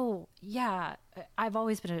 "Oh, yeah, I've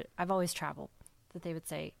always traveled." That they would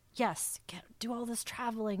say, "Yes, do all this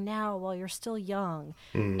traveling now while you're still young."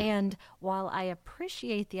 And while I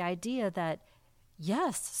appreciate the idea that,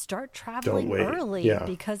 yes, start traveling early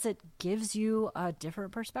because it gives you a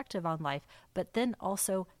different perspective on life, but then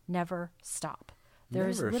also never stop.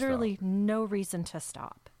 There's literally no reason to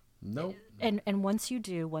stop. Nope. And once you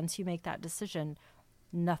make that decision,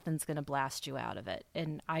 nothing's going to blast you out of it.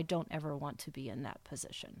 And I don't ever want to be in that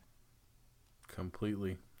position.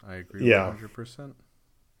 Completely. I agree with 100%.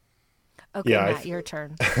 Okay, Matt, your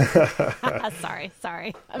turn. Sorry.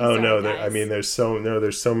 There's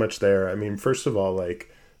so much there. I mean, first of all,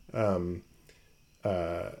 like,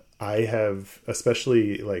 I have,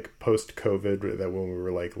 especially like post-COVID, that when we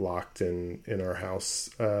were like locked in our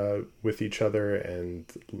house with each other, and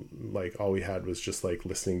like all we had was just like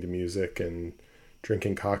listening to music and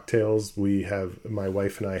drinking cocktails, my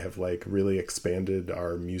wife and I have like really expanded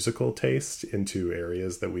our musical taste into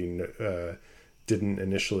areas that we didn't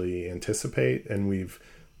initially anticipate, and we've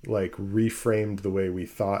like reframed the way we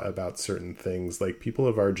thought about certain things. Like people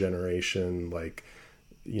of our generation, like,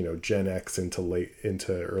 you know, Gen X into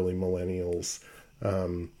early millennials,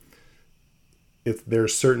 there are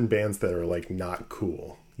certain bands that are like not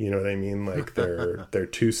cool. You know what I mean? Like they're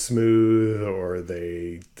too smooth, or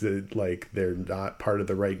they're not part of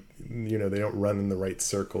the right, you know, they don't run in the right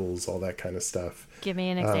circles, all that kind of stuff. Give me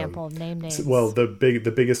an example. Name names. Well, the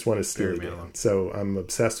biggest one is Steely Dan. So I'm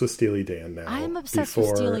obsessed with Steely Dan now. I'm obsessed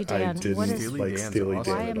with Steely Dan. I didn't like Steely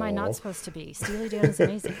Dan. Why am I not supposed to be? Steely Dan is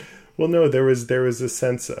amazing. Well, no, there was a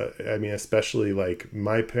sense. I mean, especially like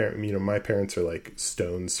my parents are like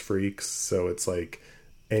Stones freaks, so it's like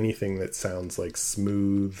anything that sounds like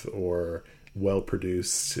smooth or well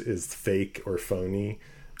produced is fake or phony.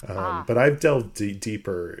 But I've delved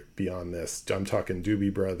deeper beyond this. I'm talking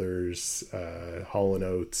Doobie Brothers, Hall &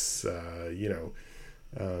 Oates,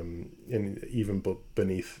 and even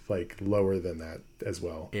beneath, like lower than that as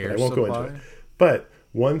well. Air but I won't Supply? go into it. But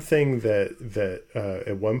one thing that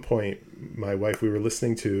at one point, my wife, we were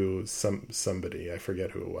listening to somebody, I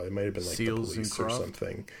forget who it was. It might have been like Seals the Police and or Croft?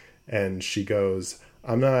 something. And she goes,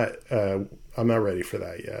 I'm not ready for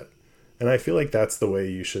that yet. And I feel like that's the way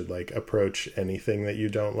you should like approach anything that you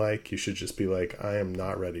don't like. You should just be like, I am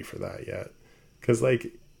not ready for that yet. 'Cause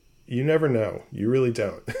like, you never know. You really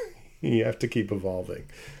don't. You have to keep evolving.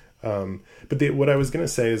 But what I was going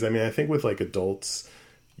to say is, I mean, I think with like adults,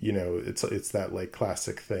 you know, it's that like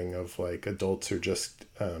classic thing of like adults are just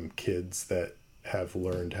kids that have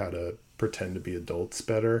learned how to pretend to be adults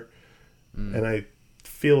better. And I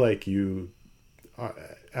feel like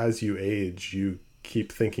as you age, you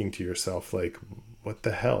keep thinking to yourself, like, what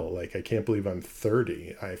the hell? Like, I can't believe I'm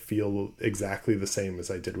 30. I feel exactly the same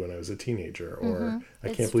as I did when I was a teenager. Or I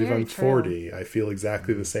can't believe I'm 40. I feel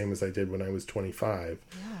exactly the same as I did when I was 25.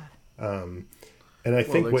 Yeah. And I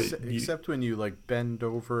think except when you like bend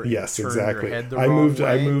over and yes, turn exactly. your head the I wrong way,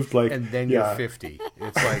 I moved like, and then you're 50.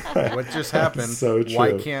 It's like, what just happened? So true.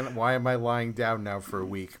 Why am I lying down now for a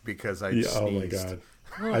week because I sneezed? Oh my God.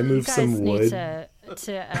 Well, I moved some wood. You guys need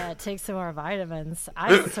to take some more vitamins.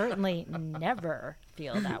 I certainly never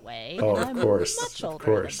feel that way. Oh, I'm of course. much older Of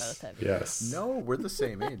course. than both of you. Yes. No, we're the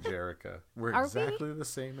same age, Erica. We're Are exactly the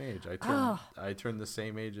same age. I turned the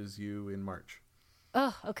same age as you in March.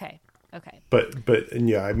 Oh, okay. Okay. But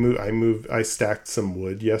yeah, I stacked some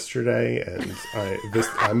wood yesterday, and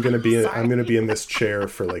I'm gonna be in this chair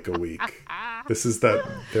for like a week. This is that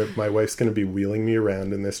my wife's going to be wheeling me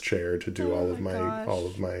around in this chair to do all of my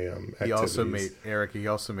activities. He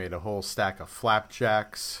also made a whole stack of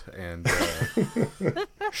flapjacks and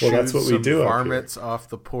well, that's what we do. Varmints off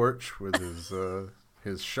the porch with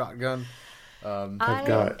his shotgun.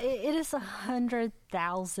 It is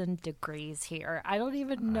 100,000 degrees here. I don't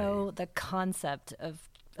even know the concept of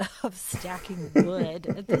stacking wood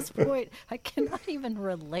at this point. I cannot even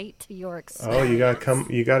relate to your experience. Oh, you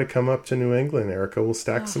got to come up to New England, Erica. We'll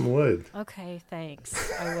stack some wood. Okay,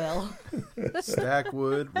 thanks. I will. Stack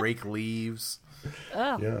wood, rake leaves.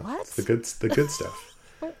 Oh, yeah, what? It's the good stuff.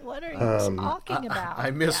 What are you talking about?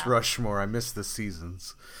 I miss Rushmore. I miss the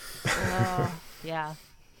seasons. Yeah.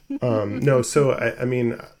 No, so I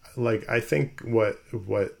mean, like, I think what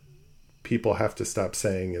people have to stop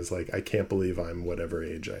saying is, like, I can't believe I'm whatever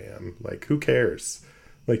age I am. Like, who cares?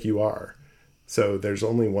 Like, you are. So there's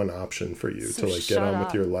only one option for you to, like, get on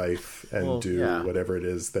with your life and do whatever it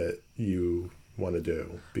is that you want to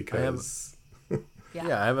do, because I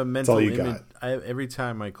have a mental all you image. got. Every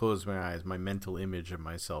time I close my eyes, my mental image of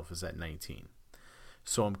myself is at 19.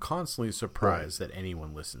 So I'm constantly surprised that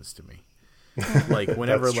anyone listens to me. Like,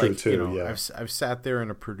 whenever, like, too, you know, yeah. I've sat there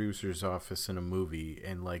in a producer's office in a movie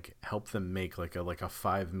and, like, helped them make like a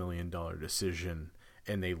 $5 million decision,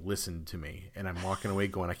 and they listened to me, and I'm walking away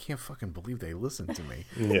going, I can't fucking believe they listened to me.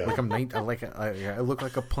 Yeah. Like, I look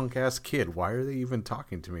like a punk ass kid. Why are they even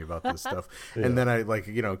talking to me about this stuff? Yeah. And then I, like,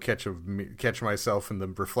 you know, catch myself in the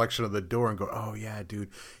reflection of the door and go, oh yeah, dude,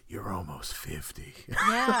 you're almost 50.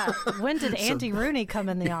 Yeah. When did Andy Rooney come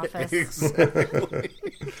in the office? Exactly.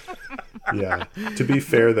 Yeah. To be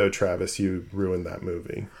fair, though, Travis, you ruined that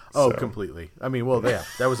movie. Oh, so. Completely. I mean, well, yeah,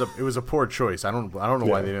 it was a poor choice. I don't know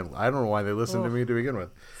why they didn't. I don't know why they listened to me to begin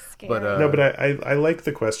with. Scary. But no, but I like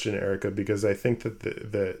the question, Erica, because I think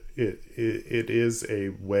that it is a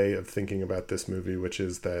way of thinking about this movie, which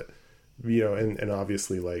is that, you know, and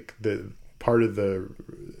obviously, like, the part of the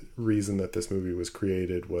reason that this movie was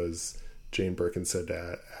created was Jane Birkin said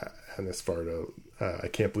to Agnès Varda, I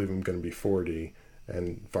can't believe I'm going to be 40.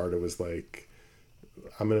 And Varda was like,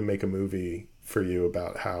 I'm going to make a movie for you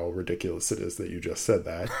about how ridiculous it is that you just said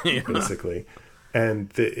that, basically. And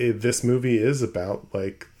this movie is about,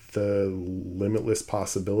 like, the limitless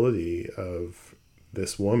possibility of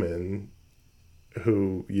this woman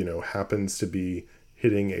who, you know, happens to be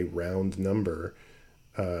hitting a round number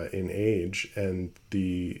in age, and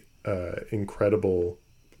the incredible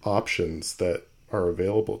options that are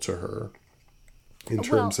available to her in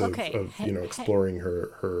terms of you know, exploring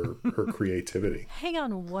her creativity. Hang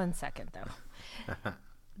on one second, though.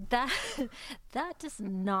 that does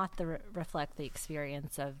not reflect the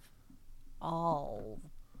experience of all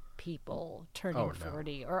people turning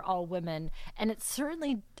 40 or all women, and it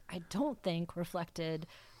certainly, I don't think, reflected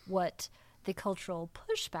what the cultural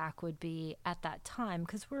pushback would be at that time,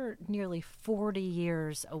 because we're nearly 40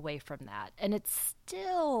 years away from that, and it's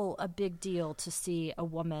still a big deal to see a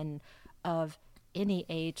woman of any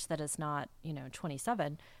age that is not, you know,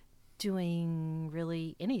 27 doing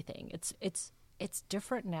really anything. It's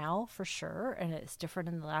different now, for sure, and it's different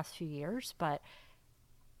in the last few years, but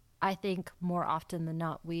I think more often than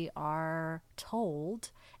not we are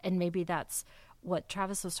told, and maybe that's what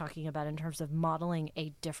Travis was talking about in terms of modeling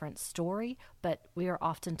a different story, but we are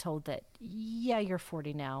often told that, yeah, you're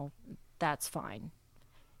 40 now, that's fine.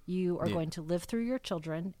 You are going to live through your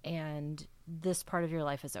children, and this part of your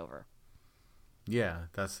life is over. Yeah,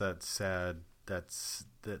 that's that sad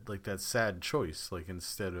choice. Like,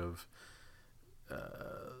 instead of,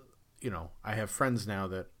 you know, I have friends now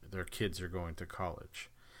that their kids are going to college,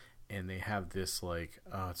 and they have this, like,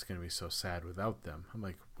 oh, it's going to be so sad without them. I'm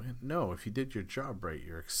like, no, if you did your job right,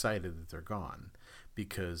 you're excited that they're gone,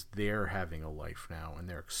 because they're having a life now, and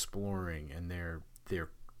they're exploring, and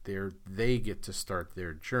they get to start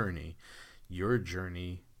their journey. Your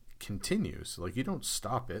journey continues. Like, you don't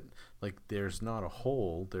stop it. Like, there's not a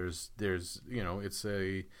hole. There's you know, it's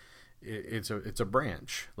a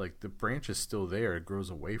branch. Like, the branch is still there. It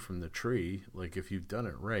grows away from the tree. Like, if you've done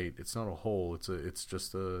it right, it's not a hole. It's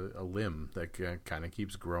just a limb that kind of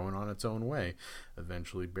keeps growing on its own way.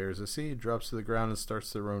 Eventually bears a seed, drops to the ground, and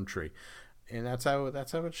starts their own tree. And that's how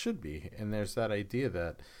it should be. And there's that idea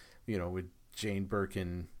that, you know, with Jane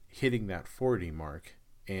Birkin hitting that 40 mark,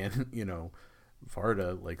 and, you know,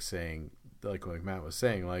 Varda, like, saying, like Matt was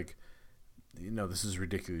saying, like, you know, this is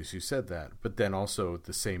ridiculous you said that. But then also at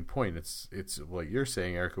the same point, it's what you're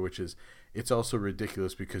saying, Erica, which is, it's also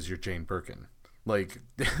ridiculous because you're Jane Birkin. Like,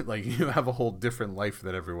 like, you have a whole different life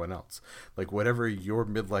than everyone else. Like, whatever your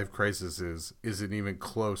midlife crisis isn't even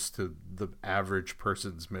close to the average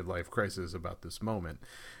person's midlife crisis about this moment.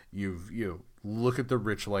 look at the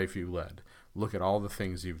rich life you led. Look at all the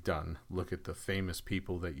things you've done. Look at the famous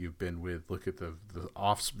people that you've been with. Look at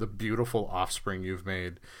the beautiful offspring you've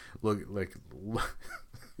made. Look at.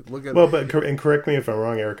 Well, and correct me if I'm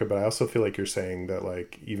wrong, Erica, but I also feel like you're saying that,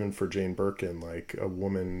 like, even for Jane Birkin, like, a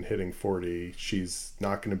woman hitting 40, she's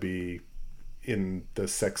not going to be in the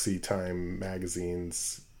sexy time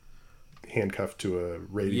magazines handcuffed to a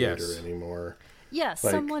radiator anymore. Yes,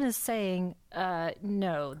 like, someone is saying,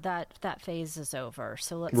 no, that phase is over,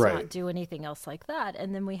 so let's not do anything else like that.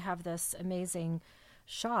 And then we have this amazing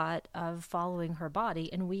shot of following her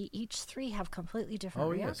body, and we each three have completely different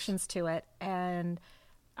reactions to it. And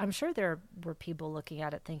I'm sure there were people looking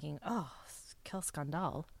at it thinking, oh, quel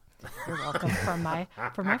scandale. You're welcome for my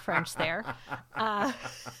French there.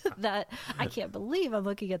 That I can't believe I'm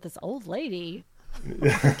looking at this old lady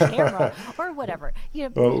camera or whatever.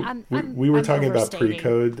 We were talking about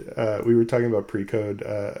pre-code. We were talking about pre-code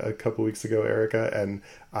a couple weeks ago, Erica, and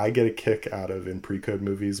I get a kick out of in pre-code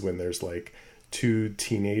movies when there's like two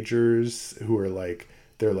teenagers who are like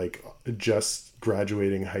they're like just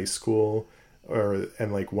graduating high school,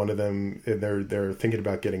 and like one of them, and they're thinking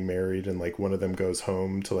about getting married, and like one of them goes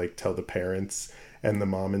home to like tell the parents. And the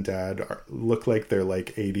mom and dad look like they're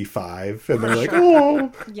like 85, and they're like,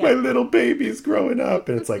 "Oh, my little baby's growing up,"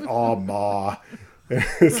 and it's like, "Oh, ma."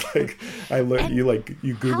 It's like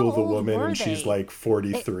you Google the woman, and she's like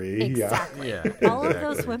 43. Exactly. Yeah. All of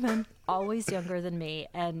those women always younger than me,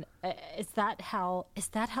 and is that how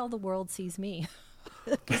the world sees me?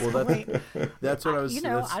 Well, that's what I was.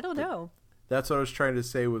 I don't know. That's what I was trying to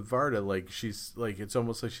say with Varda. Like, she's like, it's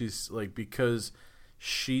almost like she's like, because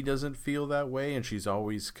she doesn't feel that way, and she's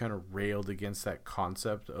always kind of railed against that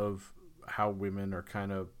concept of how women are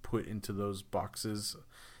kind of put into those boxes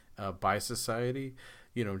by society.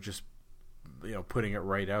 Just putting it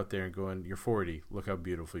right out there and going, "You're 40. Look how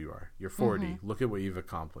beautiful you are. You're 40. Mm-hmm. Look at what you've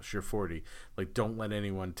accomplished. You're 40." Like, don't let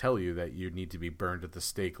anyone tell you that you need to be burned at the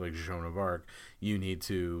stake like Joan of Arc. You need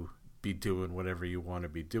to be doing whatever you want to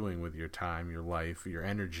be doing with your time, your life, your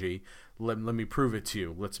energy. Let me prove it to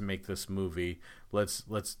you. Let's make this movie. Let's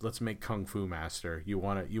make Kung Fu Master. You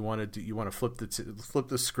want to flip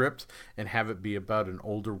the script and have it be about an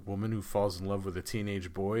older woman who falls in love with a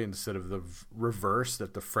teenage boy instead of the reverse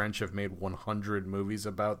that the French have made 100 movies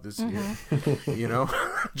about this year.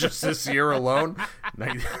 Just this year alone.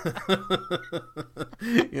 Let's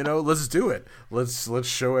do it. Let's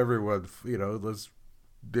show everyone. Let's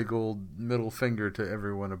big old middle finger to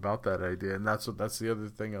everyone about that idea. And that's the other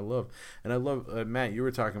thing I love. And I love, Matt, you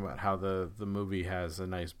were talking about how the movie has a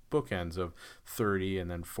nice bookends of 30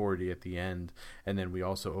 and then 40 at the end, and then we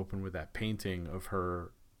also open with that painting of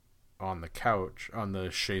her on the couch on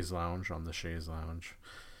the chaise lounge and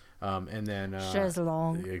then chaise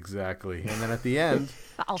longue, exactly, and then at the end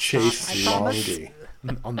chaise longue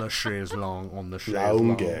on the chaise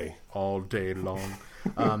longue all day long.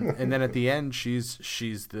 And then at the end, she's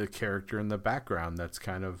the character in the background that's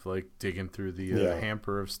kind of like digging through the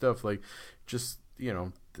hamper of stuff, like just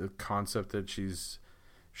the concept that she's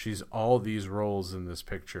all these roles in this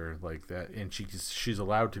picture like that, and she's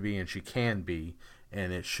allowed to be, and she can be,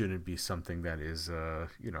 and it shouldn't be something that is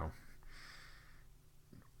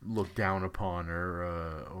looked down upon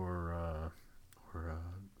or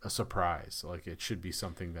a surprise. Like, it should be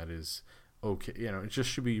something that is okay. It just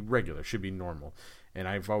should be regular, should be normal. And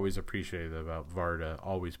I've always appreciated about Varda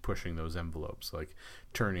always pushing those envelopes, like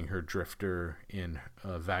turning her drifter in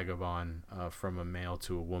Vagabond from a male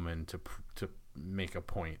to a woman to make a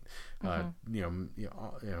point.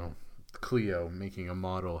 Cleo making a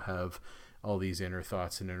model have all these inner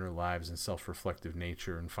thoughts and inner lives and self-reflective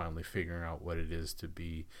nature, and finally figuring out what it is to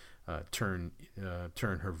be turn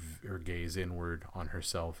her gaze inward on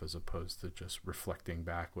herself as opposed to just reflecting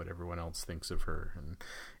back what everyone else thinks of her. And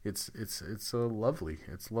it's lovely.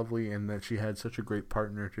 It's lovely in that she had such a great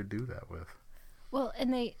partner to do that with. Well,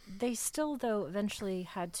 and they still, though, eventually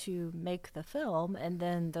had to make the film, and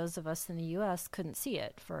then those of us in the U.S. couldn't see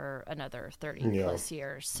it for another 30 plus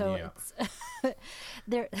years. So it's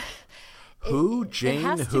there. Jane? It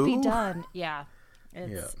has who? to be done. Yeah,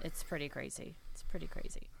 it's pretty crazy. It's pretty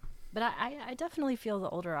crazy. But I definitely feel the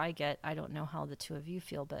older I get, I don't know how the two of you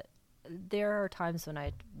feel, but there are times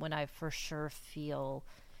when I for sure feel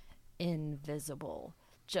invisible,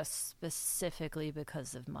 just specifically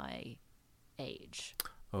because of my age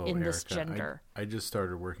in this gender. I just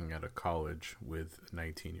started working at a college with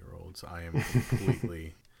 19-year-olds. I am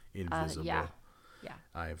completely invisible. Yeah.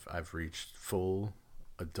 I've reached full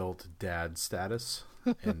adult dad status.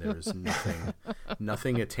 and there is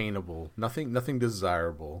nothing attainable, nothing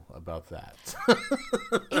desirable about that.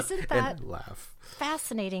 Isn't that and laugh.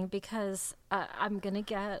 fascinating? Because I'm gonna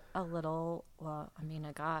get a little, well, I mean,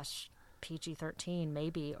 gosh, PG-13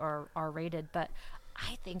 maybe, or R-rated, but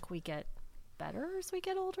I think we get better as we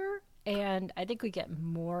get older, and I think we get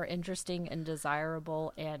more interesting and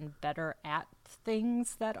desirable and better at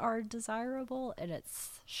things that are desirable, and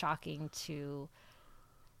it's shocking to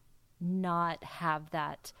not have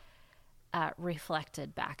that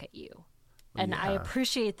reflected back at you. And I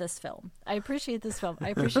appreciate this film. I appreciate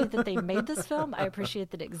that they made this film. I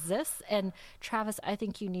appreciate that it exists. And Travis, I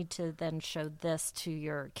think you need to then show this to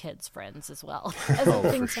your kids' friends as well as a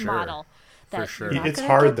thing to model. For sure. It's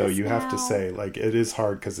hard though. You have to say, like, it is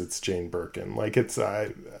hard because it's Jane Birkin. Like, it's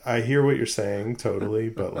I hear what you're saying totally,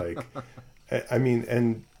 but like, I mean,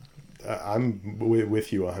 and I'm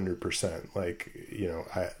with you 100%. Like, you know,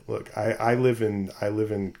 I live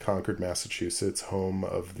in Concord, Massachusetts, home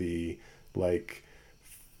of the like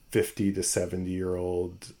 50 to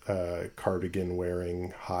 70-year-old cardigan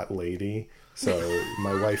wearing hot lady. So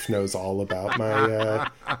my wife knows all about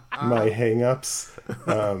my hang-ups.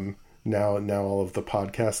 Now all of the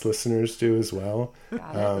podcast listeners do as well.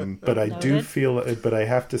 But I do feel, but I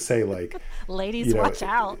have to say, like, ladies, you know, watch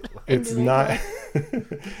out. It's not,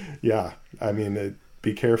 yeah. I mean,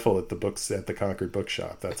 be careful at the Concord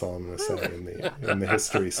Bookshop. That's all I'm going to say in the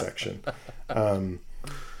history section.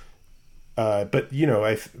 But you know,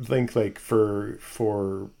 I think like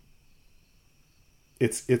for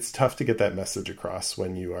it's tough to get that message across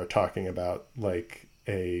when you are talking about like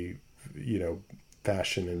a, you know,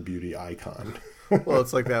 fashion and beauty icon. Well,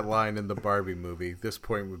 it's like that line in the Barbie movie. This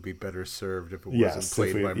point would be better served if it wasn't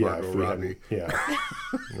played by Margot Robbie. Yeah,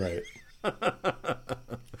 right.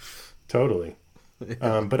 Totally.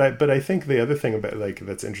 But I think the other thing about, like,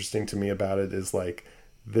 that's interesting to me about it is like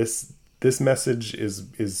this message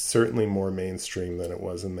is certainly more mainstream than it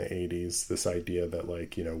was in the 80s. This idea that,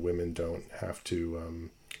 like, you know, women don't have to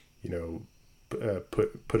you know,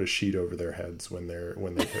 put a sheet over their heads when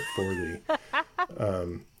they hit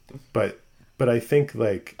 40. But I think,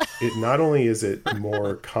 like, it not only is it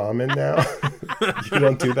more common now. You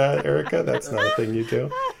don't do that, Erica? That's not a thing you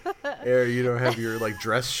do? You don't have your like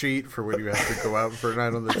dress sheet for when you have to go out for a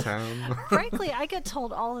night on the town? Frankly, I get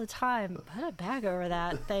told all the time, put a bag over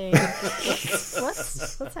that thing.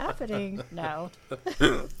 What's happening? No.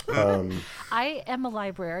 I am a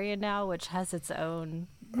librarian now, which has its own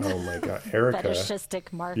Oh my God, Erica.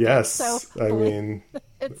 fetishistic market. Yes, so I mean,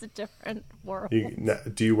 it's a different world.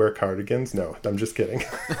 Do you wear cardigans? No, I'm just kidding.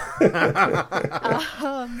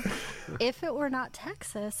 If it were not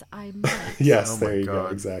Texas, I might. Yes, Oh there you God.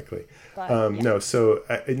 go, exactly. But, yeah. No, so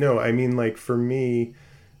I mean, like, for me,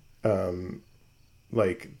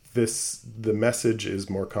 like, the message is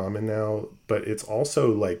more common now, but it's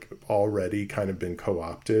also like already kind of been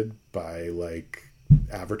co-opted by like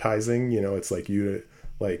advertising. You know, it's like you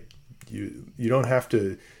don't have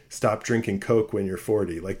to stop drinking Coke when you're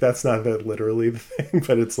 40. Like, that's not that literally the thing,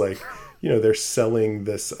 but it's like, you know, they're selling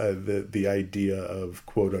this the idea of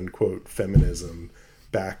quote unquote feminism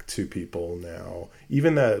back to people now.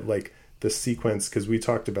 Even that, like, the sequence, because we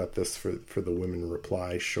talked about this for the Women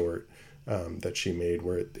Reply short that she made,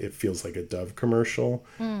 where it feels like a Dove commercial.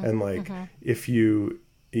 And like, if you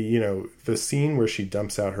know, the scene where she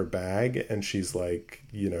dumps out her bag and she's like,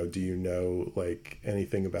 you know, do you know, like,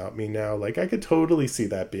 anything about me now? Like, I could totally see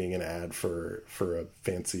that being an ad for a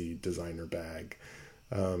fancy designer bag.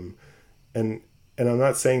 And I'm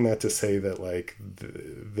not saying that to say that, like,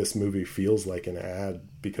 this movie feels like an ad,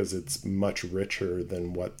 because it's much richer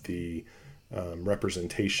than what the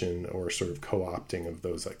representation or sort of co-opting of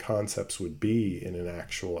those concepts would be in an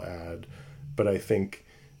actual ad. But I think,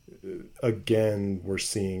 again, we're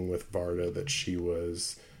seeing with Varda that she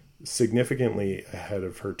was significantly ahead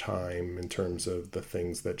of her time in terms of the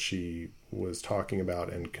things that she was talking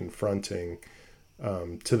about and confronting,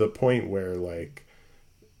 to the point where, like,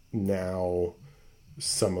 now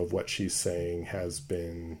some of what she's saying has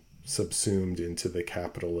been subsumed into the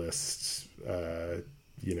capitalist,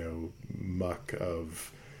 you know, muck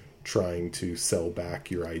of trying to sell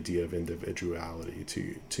back your idea of individuality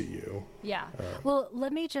to you. Yeah. Well,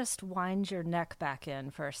 let me just wind your neck back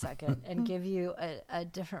in for a second and give you a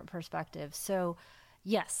different perspective. So,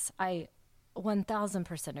 yes, I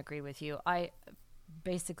 1000% agree with you.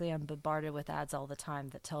 Basically, I'm bombarded with ads all the time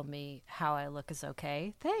that tell me how I look is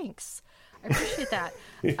okay. Thanks. I appreciate that.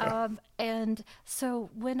 Yeah. And so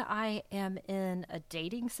when I am in a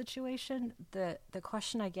dating situation, the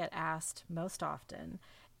question I get asked most often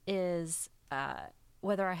is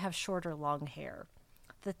whether I have short or long hair.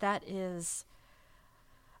 That is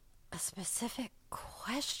a specific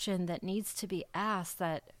question that needs to be asked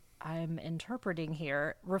that I'm interpreting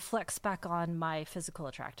here reflects back on my physical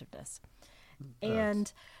attractiveness.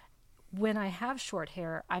 And when I have short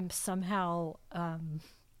hair, I'm somehow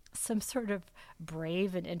some sort of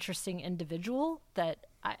brave and interesting individual that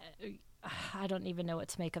I don't even know what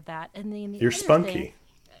to make of that. And then you're spunky.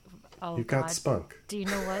 You've got God. spunk. Do you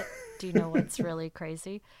know what? Do you know what's really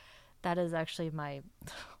crazy? That is actually my.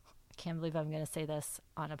 I can't believe I'm going to say this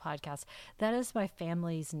on a podcast. That is my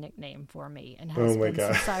family's nickname for me, and has been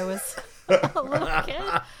since I was a little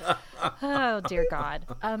kid. Oh dear God!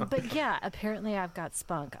 But yeah, apparently I've got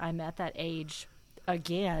spunk. I'm at that age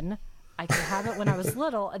again. I can have it when I was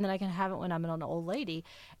little, and then I can have it when I'm an old lady.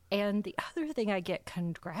 And the other thing I get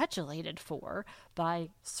congratulated for by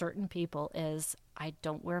certain people is I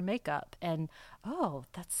don't wear makeup. And, oh,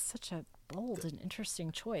 that's such a bold and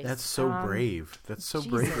interesting choice. That's so brave. That's so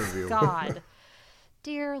brave of you. God.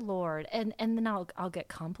 Dear Lord. And then I'll get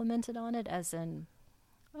complimented on it as in,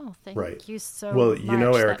 oh, thank you so much. Well, you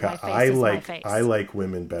know, Erica, I like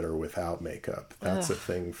women better without makeup. That's a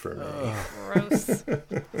thing for me. Gross.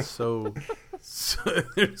 So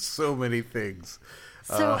there's so many things.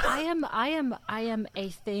 So I am a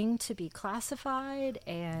thing to be classified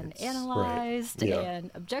and analyzed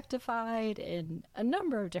and objectified in a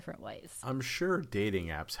number of different ways. I'm sure dating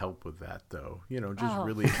apps help with that, though. You know, just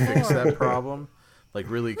really fix that problem. Like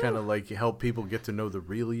really kind of like help people get to know the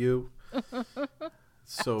real you.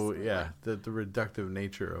 So yeah, the reductive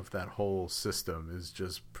nature of that whole system is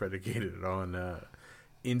just predicated on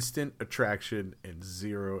instant attraction and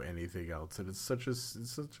zero anything else, and it's such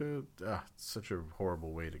a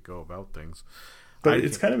horrible way to go about things. But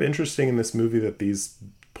it's kind of interesting in this movie that these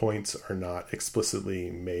points are not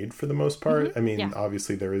explicitly made for the most part. Mm-hmm. I mean,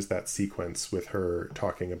 obviously there is that sequence with her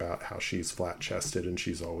talking about how she's flat-chested and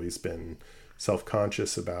she's always been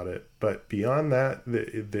self-conscious about it. But beyond that,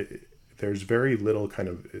 there's very little kind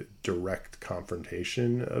of direct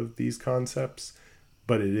confrontation of these concepts,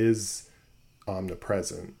 but it is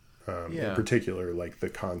omnipresent. In particular, like the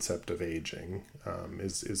concept of aging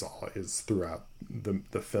is throughout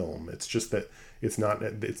the film. It's just that it's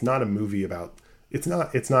not a movie about it's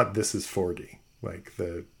not This Is 40, like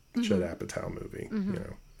the Judd Apatow movie. You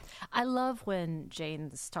know, I love when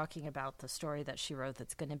Jane's talking about the story that she wrote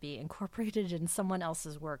that's going to be incorporated in someone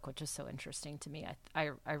else's work, which is so interesting to me.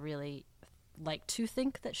 I really like to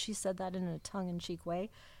think that she said that in a tongue-in-cheek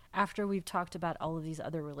way after we've talked about all of these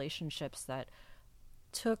other relationships that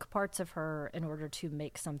took parts of her in order to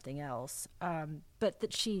make something else, but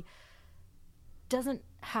that she doesn't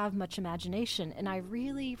have much imagination. And I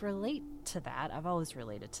really relate to that. I've always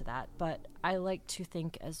related to that, but I like to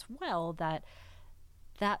think as well that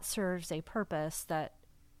that serves a purpose, that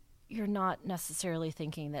you're not necessarily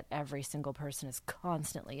thinking that every single person is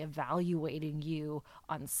constantly evaluating you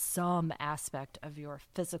on some aspect of your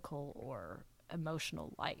physical or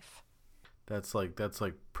emotional life. That's like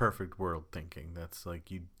perfect world thinking. That's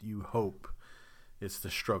like you hope it's the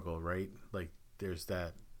struggle, right? Like there's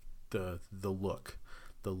that the look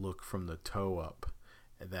from the toe up,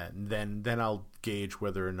 and then I'll gauge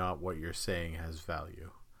whether or not what you're saying has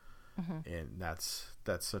value. Mm-hmm. And that's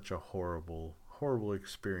such a horrible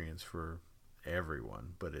experience for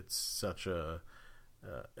everyone, but it's such a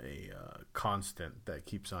constant that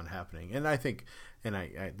keeps on happening. And I think,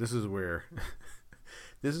 this is where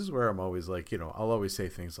I'm always like, you know, I'll always say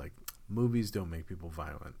things like, movies don't make people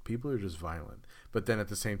violent. People are just violent. But then at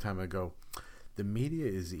the same time I go, the media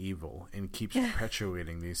is evil and keeps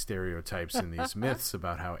perpetuating these stereotypes and these myths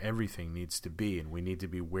about how everything needs to be, and we need to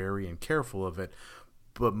be wary and careful of it.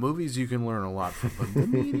 But movies you can learn a lot from. But the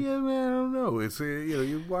media, man, I don't know. It's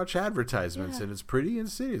you watch advertisements and it's pretty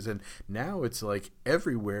insidious. And now it's like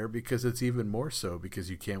everywhere, because it's even more so because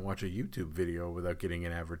you can't watch a YouTube video without getting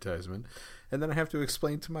an advertisement. And then I have to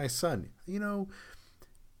explain to my son, you know,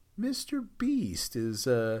 Mr. Beast is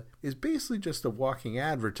basically just a walking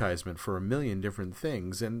advertisement for a million different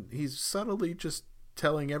things, and he's subtly just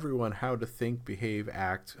telling everyone how to think, behave,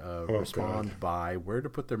 act, respond, buy, where to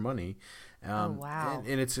put their money. Wow.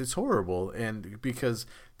 And it's horrible, and because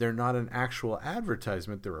they're not an actual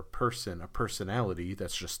advertisement, they're a personality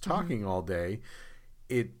that's just talking all day.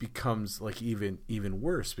 It becomes like even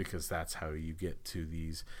worse, because that's how you get to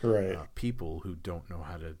these people who don't know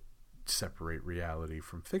how to separate reality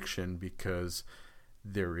from fiction, because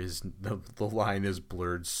there is the line is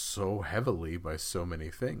blurred so heavily by so many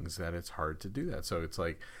things that it's hard to do that. So it's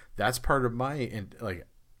like that's part of like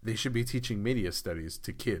they should be teaching media studies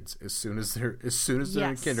to kids as soon as they're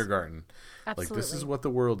in kindergarten. Absolutely. Like, this is what the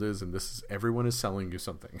world is, and everyone is selling you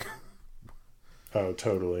something. Oh,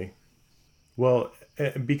 totally. Well,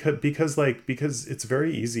 Because it's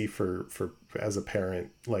very easy for as a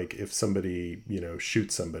parent, like if somebody,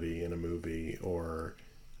 shoots somebody in a movie, or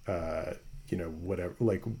whatever,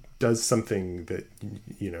 like does something that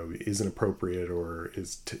isn't appropriate or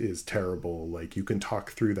is terrible, like you can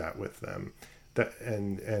talk through that with them. That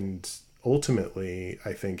and ultimately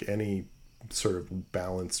I think any sort of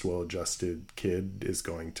balanced, well-adjusted kid is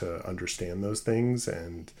going to understand those things,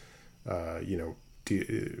 and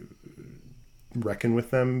reckon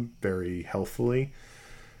with them very healthfully.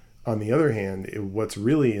 On the other hand, what's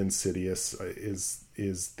really insidious is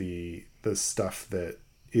the stuff that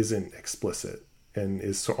isn't explicit and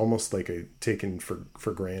is almost like taken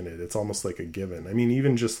for granted. It's almost like a given. I mean,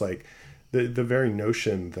 even just like the very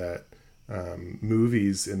notion that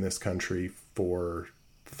movies in this country for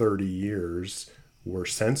 30 years were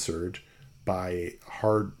censored by a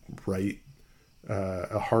hard right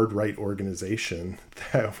organization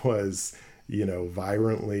that was,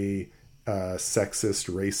 violently sexist,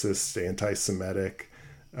 racist, anti-Semitic,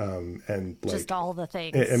 and like just all the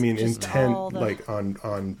things. I mean, just intent like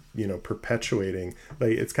on perpetuating,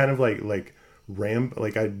 like it's kind of like like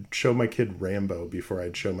I'd show my kid Rambo before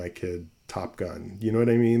I'd show my kid Top Gun. You know what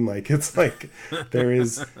I mean? Like it's like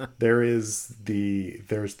there's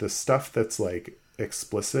the stuff that's like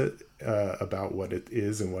explicit about what it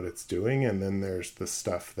is and what it's doing, and then there's the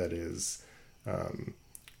stuff that is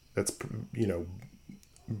that's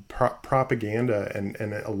propaganda, and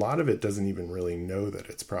a lot of it doesn't even really know that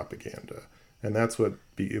it's propaganda, and that's when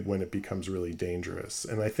it becomes really dangerous.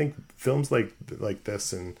 And I think films like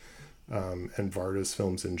this and Varda's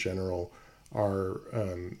films in general are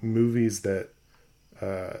movies that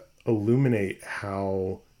illuminate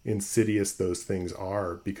how insidious those things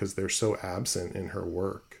are, because they're so absent in her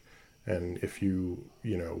work. And if you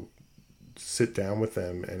sit down with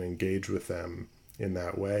them and engage with them in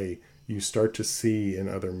that way, you start to see in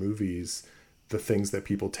other movies the things that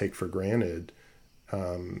people take for granted,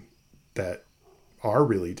 that are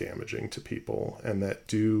really damaging to people and that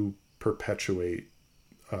do perpetuate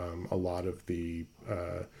a lot of the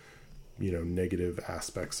negative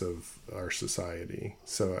aspects of our society.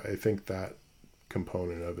 So I think that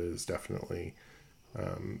component of it is definitely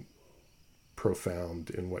profound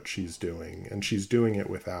in what she's doing, and she's doing it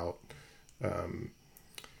without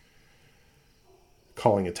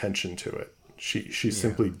calling attention to it. She's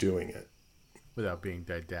simply doing it without being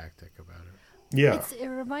didactic about it. Yeah. It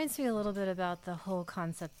reminds me a little bit about the whole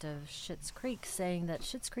concept of Schitt's Creek, saying that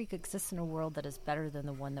Schitt's Creek exists in a world that is better than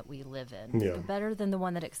the one that we live in, better than the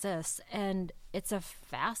one that exists. And it's a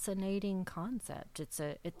fascinating concept.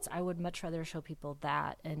 I would much rather show people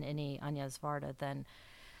that in any Agnès Varda than,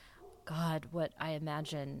 God, what I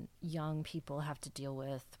imagine young people have to deal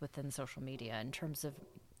with within social media in terms of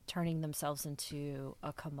turning themselves into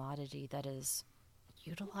a commodity that is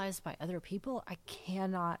utilized by other people. I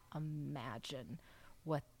cannot imagine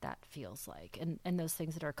what that feels like. And those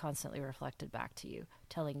things that are constantly reflected back to you,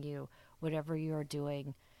 telling you whatever you're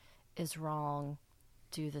doing is wrong,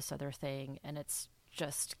 do this other thing, and it's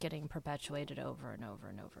just getting perpetuated over and over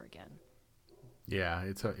and over again. Yeah,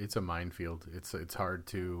 it's a minefield. It's hard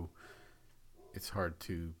to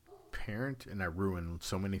parent, and I ruin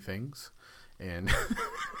so many things. And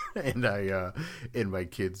and my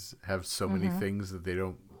kids have so many things that they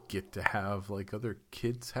don't get to have like other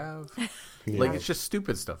kids have. Yeah. Like it's just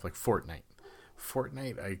stupid stuff like Fortnite.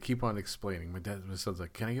 I keep on explaining. My son's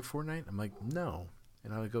like, "Can I get Fortnite?" I'm like, "No."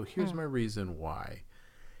 And I go, "Here's my reason why.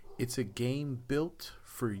 It's a game built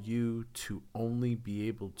for you to only be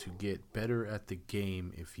able to get better at the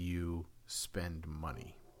game if you spend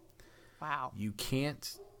money. Wow. You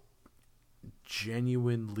can't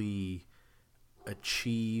genuinely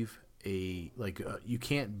achieve you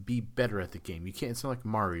can't be better at the game. You can't. It's not like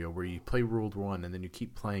Mario where you play World 1 and then you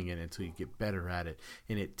keep playing it until you get better at it,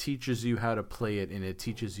 and it teaches you how to play it, and it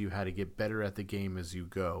teaches you how to get better at the game as you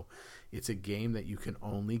go. It's a game that you can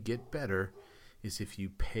only get better is if you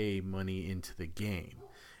pay money into the game.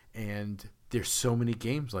 And there's so many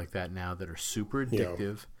games like that now that are super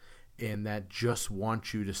addictive, and that just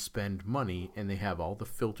want you to spend money, and they have all the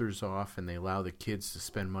filters off, and they allow the kids to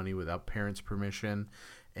spend money without parents' permission.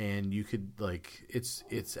 And you could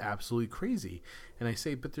it's absolutely crazy. And I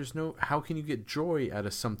say, but how can you get joy out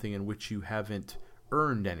of something in which you haven't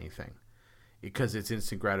earned anything? Because it's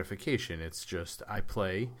instant gratification. It's just, I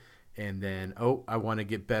play, and then, I want to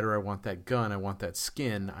get better. I want that gun. I want that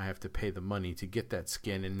skin. I have to pay the money to get that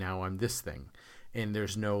skin, and now I'm this thing. And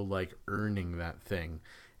there's no earning that thing.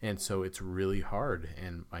 And so it's really hard.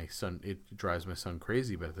 And it drives my son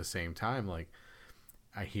crazy. But at the same time,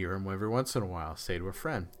 I hear him every once in a while say to a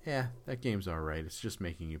friend, "Yeah, that game's all right. It's just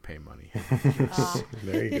making you pay money."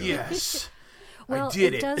 There you go. Yes. Well, I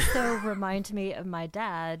did it does though remind me of my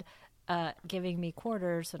dad giving me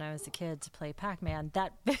quarters when I was a kid to play Pac-Man.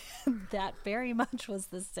 That very much was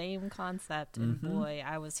the same concept, and boy,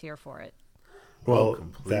 I was here for it. Well,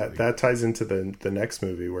 that ties into the next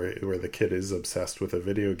movie where the kid is obsessed with a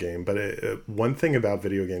video game. But one thing about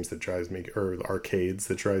video games that drives me, or arcades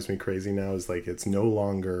that drives me crazy now, is like it's no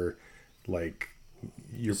longer like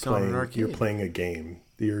you're playing a game.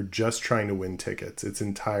 You're just trying to win tickets. It's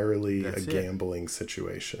entirely gambling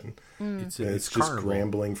situation. It's just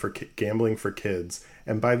gambling for kids.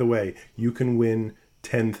 And by the way, you can win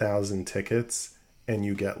 10,000 tickets and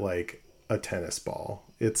you get like a tennis ball.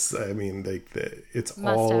 It's it's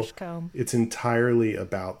mustache comb. It's entirely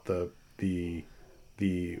about the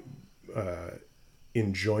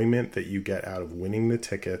enjoyment that you get out of winning the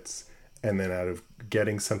tickets, and then out of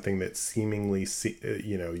getting something that seemingly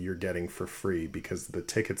you're getting for free because the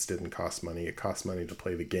tickets didn't cost money. It cost money to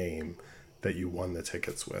play the game that you won the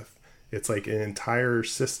tickets with. It's like an entire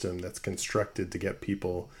system that's constructed to get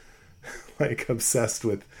people like obsessed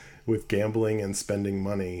with gambling and spending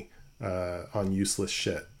money on useless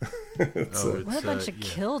shit. What a bunch of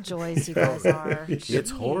killjoys you guys are.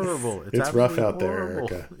 It's horrible. It's rough out there,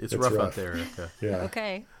 horrible. Erica. It's rough out there, Erica. Yeah.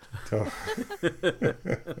 Okay.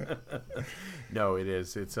 No, it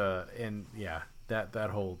is. It's and yeah, the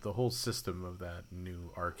whole system of that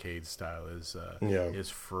new arcade style is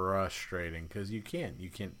frustrating because you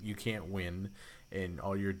can't win, and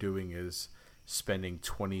all you're doing is spending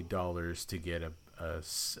 $20 to get a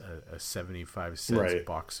 75 cents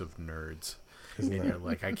box of nerds. And you're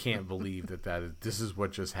like, I can't believe this is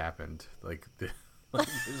what just happened. Like,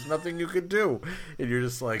 there's nothing you could do, and you're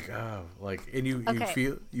just like, oh, like, and you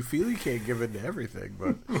feel you can't give in to everything.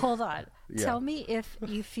 But hold on, tell me if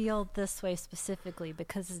you feel this way specifically,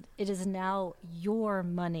 because it is now your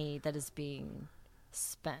money that is being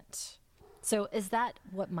spent. So is that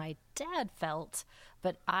what my dad felt?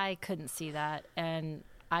 But I couldn't see that, and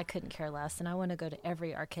I couldn't care less, and I want to go to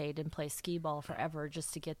every arcade and play skee ball forever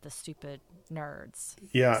just to get the stupid nerds.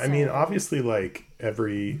 Yeah, so, I mean, obviously, like,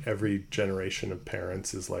 every generation of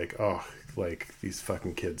parents is like, oh, like, these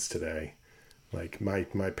fucking kids today. Like, my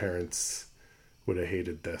parents would have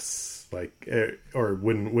hated this, like, or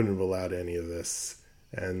wouldn't have allowed any of this.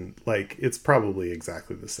 And, like, it's probably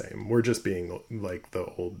exactly the same. We're just being, like, the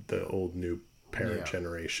old new parent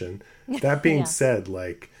generation. That being said,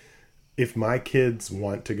 like, if my kids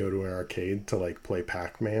want to go to an arcade to like play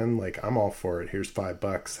Pac-Man, like I'm all for it. Here's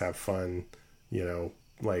 $5, have fun, you know.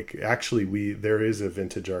 Like actually, there's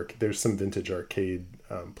some vintage arcade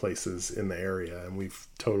places in the area, and we've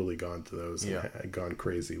totally gone to those and gone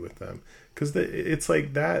crazy with them because it's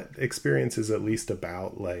like that experience is at least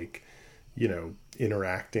about like, you know,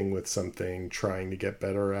 interacting with something, trying to get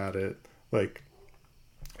better at it, like.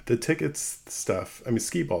 The tickets stuff, I mean,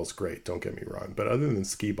 skee ball's great, don't get me wrong. But other than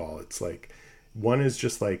skee ball, it's like, one is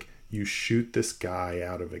just like, you shoot this guy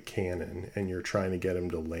out of a cannon and you're trying to get him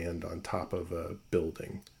to land on top of a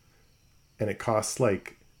building. And it costs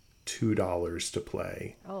like $2 to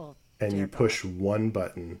play. Oh, and you push one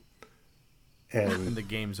button and the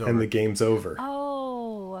game's over. And the game's over.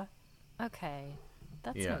 Oh, okay.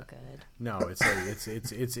 That's no good. No, it's like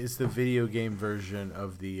it's the video game version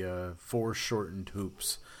of the foreshortened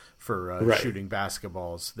hoops for shooting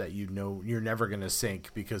basketballs that you know you're never going to sink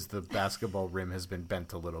because the basketball rim has been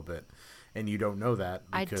bent a little bit, and you don't know that.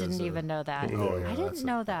 Because, I didn't even know that. I didn't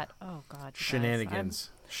know that. Oh God, shenanigans,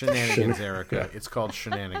 Erica. It's called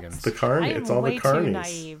shenanigans. It's the it's all the carnies. Too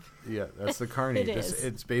naive. Yeah, that's the carny.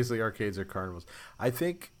 It's basically arcades or carnivals. I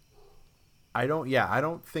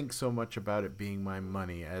don't think so much about it being my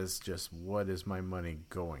money as just what is my money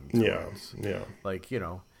going towards. Yeah. Like, you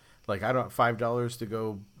know, like I don't $5 to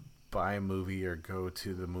go buy a movie or go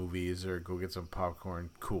to the movies or go get some popcorn.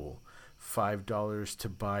 Cool. $5 to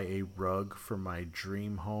buy a rug for my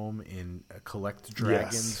dream home in a Collect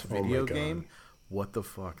Dragons video game. What the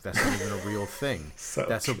fuck? That's not even a real thing.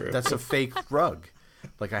 That's a fake rug.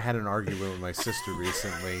 Like, I had an argument with my sister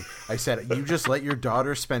recently. I said, you just let your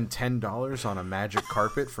daughter spend $10 on a magic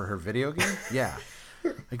carpet for her video game? Yeah.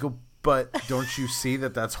 I go, but don't you see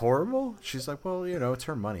that that's horrible? She's like, well, you know, it's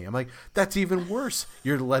her money. I'm like, that's even worse.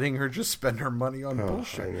 You're letting her just spend her money on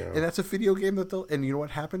bullshit. And that's a video game and you know what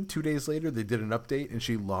happened? 2 days later, they did an update and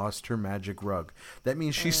she lost her magic rug. That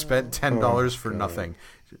means she spent $10 for nothing.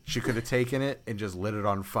 She could have taken it and just lit it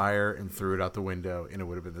on fire and threw it out the window, and it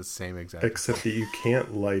would have been the same exact. Except that you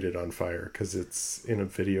can't light it on fire because it's in a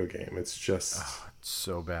video game. It's just it's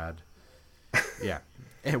so bad. Yeah,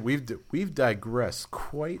 And we've digressed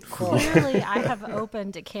quite far. Clearly, I have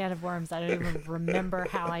opened a can of worms. I don't even remember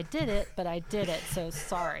how I did it, but I did it. So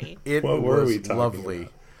sorry. It What were was we talking lovely.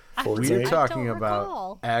 about? We are I talking don't about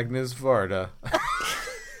recall. Agnès Varda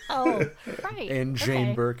Oh, right. and Jane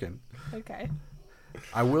Okay. Birkin. Okay.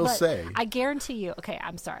 I will But say, I guarantee you. Okay,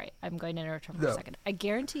 I'm sorry. I'm going to interrupt for No. a second. I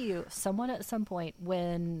guarantee you, someone at some point,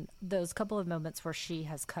 when those couple of moments where she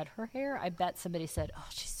has cut her hair, I bet somebody said, "Oh,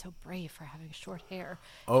 she's so brave for having short hair.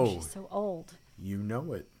 Oh. She's so old." you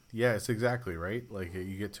know it. Yeah, it's exactly right. Like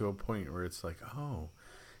you get to a point where it's like, oh,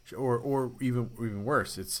 or even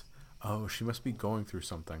worse, it's she must be going through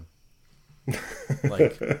something.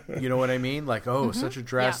 Like, you know what I mean? Like, such a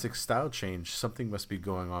drastic style change. Something must be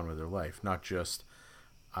going on with her life, not just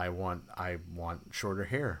I want shorter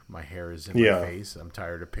hair. My hair is in my face. I'm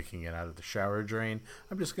tired of picking it out of the shower drain.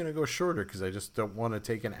 I'm just going to go shorter because I just don't want to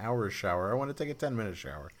take an hour shower. I want to take a 10-minute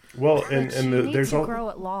shower. Well, You need there's to all grow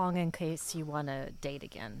it long in case you want to date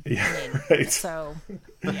again. Yeah, right. So,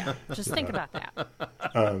 yeah, just think about that.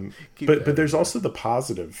 but there's also the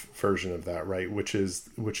positive version of that, right? Which is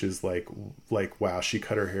like wow, she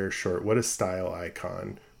cut her hair short. What a style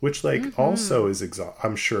icon. Which also is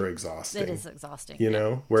I'm sure exhausting. It is exhausting. You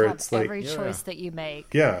know, where To have it's like every choice that you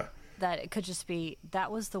make. Yeah. That it could just be,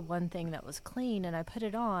 that was the one thing that was clean, and I put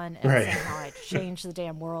it on, and Right. somehow I changed the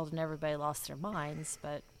damn world, and everybody lost their minds.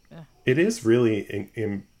 But It is really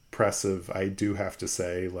impressive, I do have to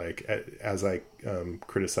say, like, as I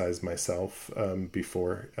criticize myself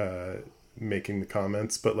before making the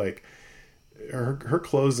comments, but like her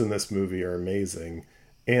clothes in this movie are amazing,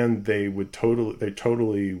 and they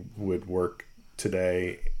totally would work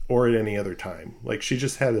today or at any other time. Like, she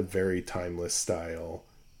just had a very timeless style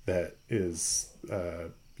that is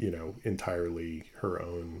entirely her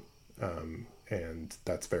own, and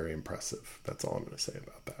that's very impressive. That's all I'm going to say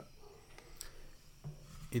about that.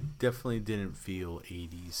 It definitely didn't feel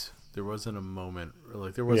 80s. There wasn't a moment,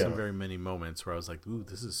 like there wasn't very many moments where I was like, ooh,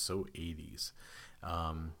 this is so 80s.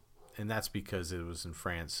 And that's because it was in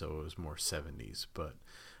France, so it was more 70s, but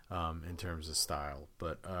in terms of style.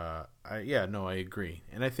 But I agree.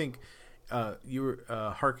 And I think you were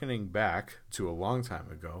hearkening back to a long time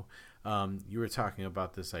ago. You were talking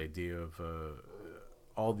about this idea of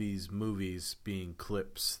all these movies being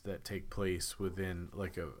clips that take place within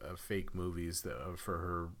like a fake movies that for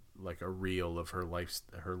her, like a reel of her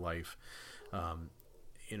life.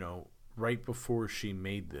 Right before she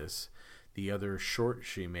made this, the other short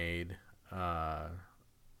she made,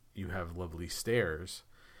 You Have Lovely Stairs,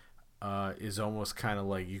 is almost kind of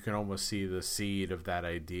like, you can almost see the seed of that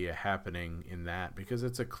idea happening in that, because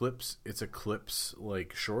it's a clips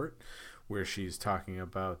like short where she's talking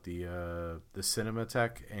about the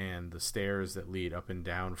Cinematheque and the stairs that lead up and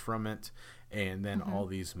down from it, and then all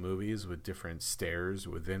these movies with different stairs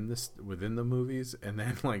within the movies, and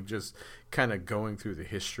then like just kind of going through the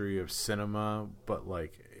history of cinema, but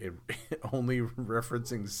like it only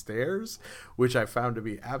referencing stairs, which I found to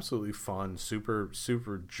be absolutely fun, super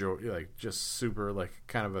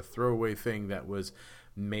kind of a throwaway thing that was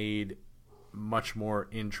made much more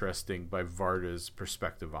interesting by Varda's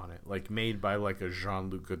perspective on it. Like, made by like a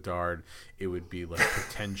Jean-Luc Godard, it would be like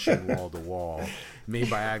pretension wall to wall. Made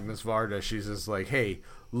by Agnès Varda, she's just like, hey,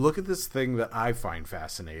 look at this thing that I find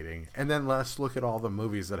fascinating, and then let's look at all the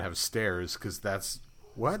movies that have stairs, because that's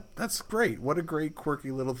great. What a great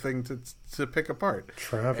quirky little thing to pick apart.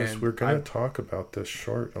 Travis, we're going to talk about this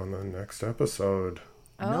short on the next episode.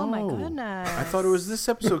 oh my goodness, I thought it was this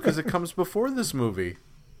episode because it comes before this movie.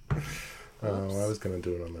 Oh, I was going to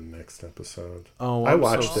do it on the next episode. Oh, I I'm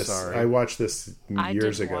watched so this. sorry. I watched this I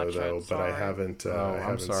years didn't ago, watch it, though, but I sorry. haven't. Oh, I I'm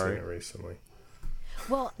haven't sorry. seen it recently.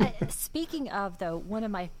 Well, speaking of, though, one of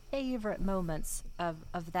my favorite moments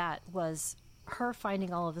of that was her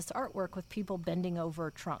finding all of this artwork with people bending over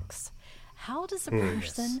trunks. How does a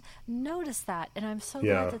person notice that? And I'm so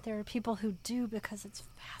glad that there are people who do, because it's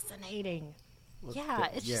fascinating.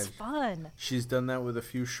 It's just fun. She's done that with a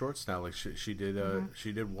few shorts now. Like she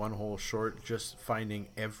did one whole short just finding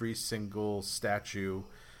every single statue,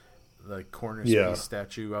 like corner space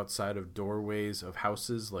statue outside of doorways of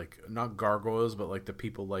houses, like not gargoyles, but like the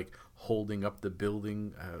people like holding up the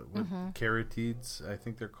building, caryatides, I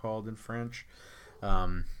think they're called in French.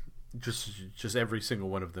 Just every single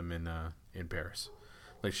one of them in Paris.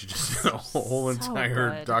 Like, she just did a whole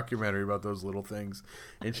entire documentary about those little things,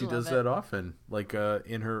 and she does that often. Like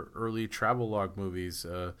in her early travelogue movies,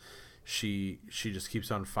 she just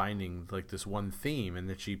keeps on finding like this one theme, and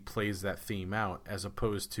then she plays that theme out, as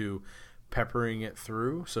opposed to peppering it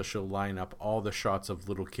through. So she'll line up all the shots of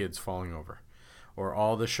little kids falling over, or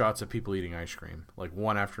all the shots of people eating ice cream, like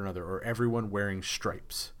one after another, or everyone wearing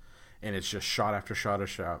stripes. And it's just shot after shot of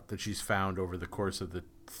shot that she's found over the course of the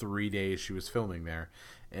 3 days she was filming there.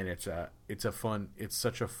 And it's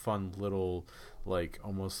such a fun little, like,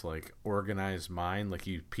 almost like organized mind. Like,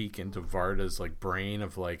 you peek into Varda's like brain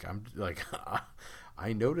of like, I'm like,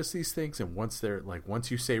 I notice these things, and once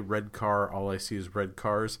you say red car, all I see is red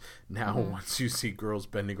cars. Now, once you see girls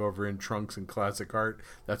bending over in trunks and classic art,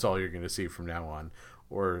 that's all you're going to see from now on.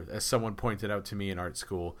 Or, as someone pointed out to me in art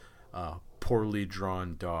school, poorly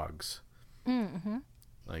drawn dogs. Mm-hmm.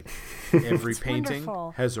 Like, every painting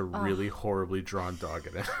wonderful. has a really horribly drawn dog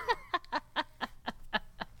in it.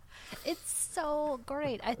 It's so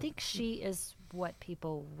great. I think she is what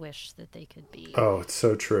people wish that they could be. Oh, it's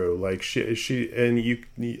so true. Like she and you,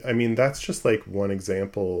 I mean, that's just like one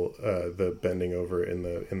example. The bending over in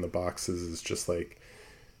the boxes is just like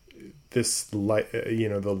this, the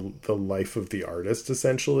life of the artist,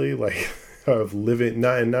 essentially, like of living,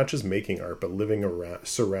 not just making art, but living around,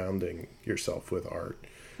 surrounding yourself with art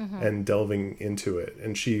and delving into it.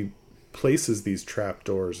 And she places these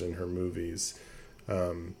trapdoors in her movies.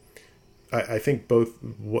 I think both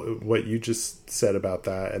what you just said about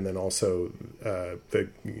that, and then also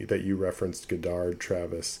that you referenced Godard,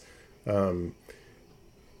 Travis,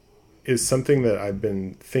 is something that I've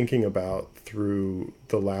been thinking about through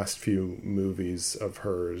the last few movies of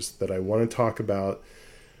hers that I want to talk about.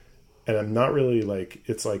 And I'm not really like,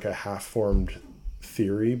 it's like a half-formed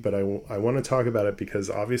theory, but I want to talk about it because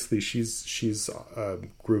obviously she's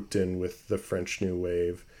grouped in with the French New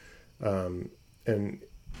Wave, and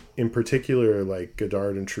in particular, like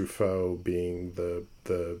Godard and Truffaut being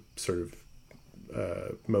the sort of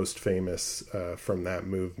most famous from that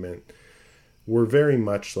movement, were very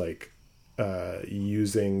much like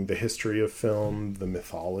using the history of film, the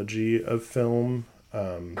mythology of film,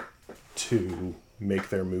 to make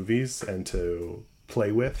their movies and to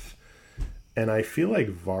play with. And I feel like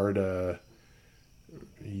Varda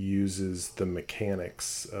uses the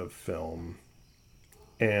mechanics of film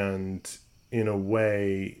and, in a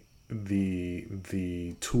way,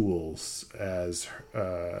 the tools as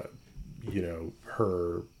her,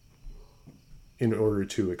 in order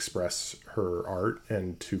to express her art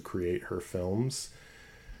and to create her films.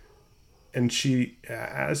 And she,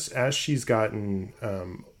 as she's gotten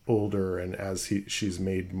older and as she's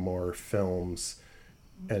made more films,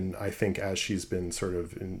 and I think as she's been sort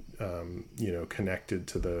of connected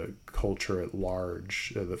to the culture at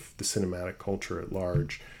large, the cinematic culture at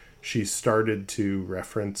large, she started to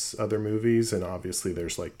reference other movies, and obviously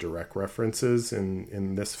there's like direct references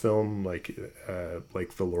in this film, like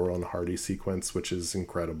the Laurel and Hardy sequence, which is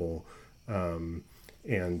incredible,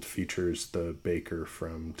 and features the baker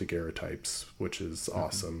from Daguerreotypes, which is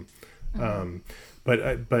awesome.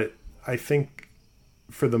 But I think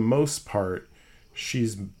for the most part,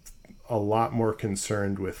 she's a lot more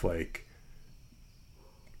concerned with like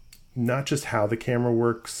not just how the camera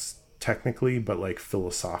works technically, but like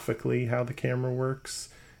philosophically how the camera works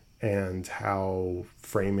and how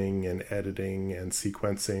framing and editing and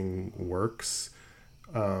sequencing works.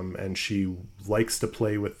 And she likes to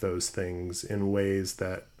play with those things in ways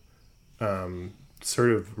that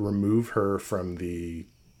sort of remove her from the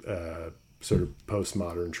sort of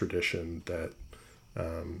postmodern tradition that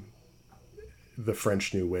the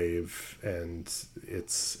French New Wave and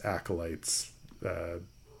its acolytes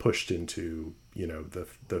pushed into,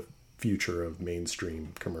 the future of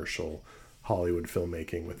mainstream commercial Hollywood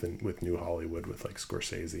filmmaking with New Hollywood, with like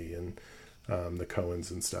Scorsese and the Coens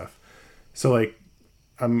and stuff. So like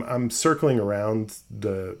I'm circling around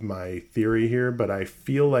my theory here, but I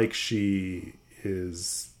feel like she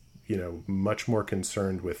is, much more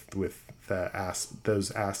concerned with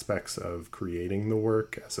those aspects of creating the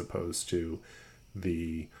work as opposed to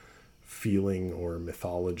the feeling or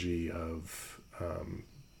mythology of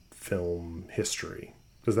film history.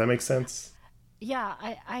 Does that make sense? Yeah,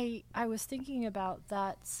 I was thinking about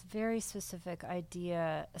that very specific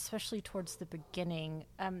idea, especially towards the beginning.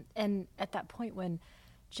 And at that point when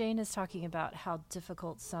Jane is talking about how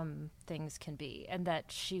difficult some things can be, and that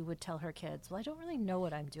she would tell her kids, well, I don't really know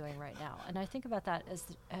what I'm doing right now. And I think about that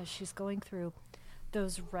as she's going through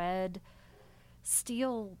those red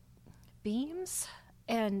steel beams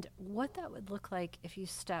and what that would look like if you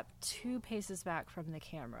step 2 paces back from the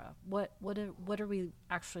camera. What are we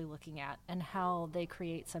actually looking at, and how they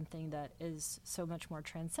create something that is so much more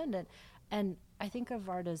transcendent. And I think of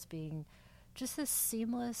Varda as being just this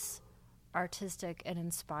seamless, artistic and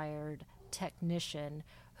inspired technician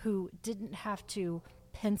who didn't have to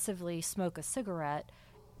pensively smoke a cigarette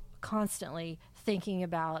constantly thinking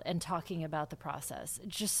about and talking about the process.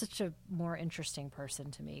 Just such a more interesting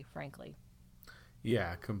person to me, frankly.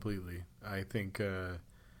 Yeah, completely. I think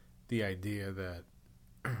the idea that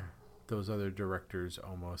those other directors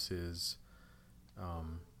almost is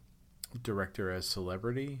director as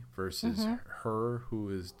celebrity versus her who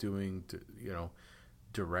is doing,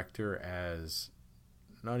 director as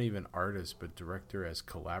not even artist, but director as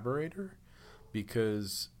collaborator,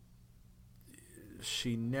 because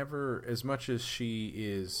she never, as much as she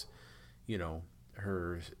is,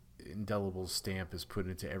 her indelible stamp is put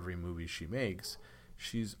into every movie she makes,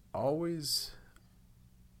 she's always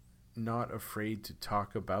not afraid to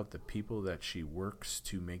talk about the people that she works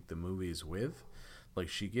to make the movies with. Like,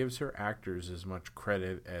 she gives her actors as much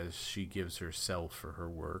credit as she gives herself for her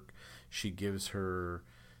work. She gives her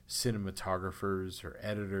cinematographers, her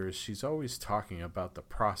editors. She's always talking about the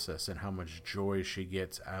process and how much joy she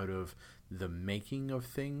gets out of the making of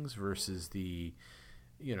things versus the,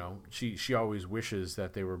 she always wishes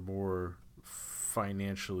that they were more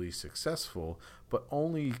financially successful, but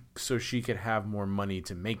only so she could have more money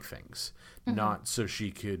to make things, not so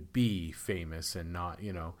she could be famous and not,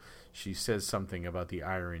 she says something about the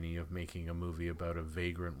irony of making a movie about a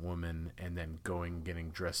vagrant woman and then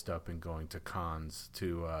getting dressed up and going to cons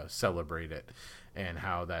to celebrate it, and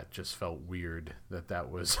how that just felt weird that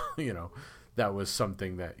was, that was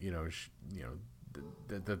something that,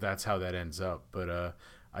 that's how that ends up. But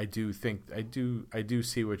I do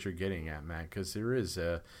see what you're getting at, Matt, because there is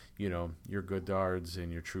your Godards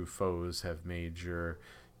and your Truffauts have made your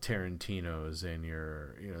Tarantinos and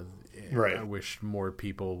your, right. I wish more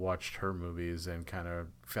people watched her movies and kind of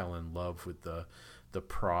fell in love with the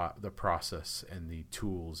process and the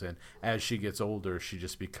tools. And as she gets older, she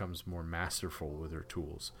just becomes more masterful with her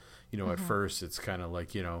tools. At first it's kind of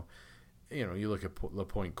like, you look at La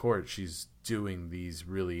Pointe Court, she's doing these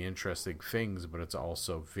really interesting things, but it's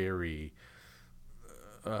also very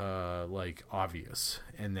obvious.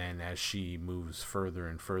 And then as she moves further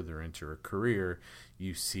and further into her career,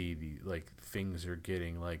 you see things are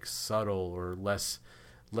getting subtle or less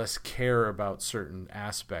care about certain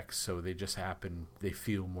aspects, so they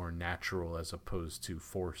feel more natural as opposed to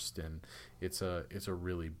forced. And it's a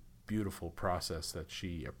really beautiful process that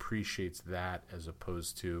she appreciates that, as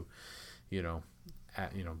opposed to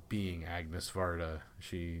being Agnès Varda.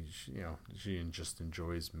 She just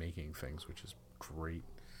enjoys making things, which is great.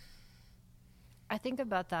 I think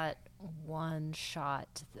about that one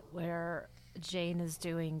shot where Jane is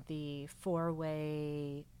doing the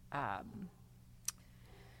 4-way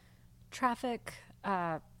traffic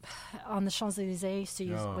on the Champs-Élysées. So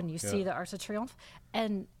when you see the Arc de Triomphe,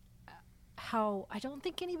 and how I don't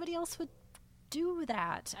think anybody else would do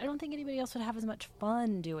that. I don't think anybody else would have as much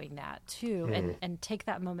fun doing that too, and take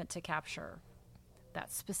that moment to capture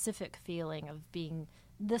that specific feeling of being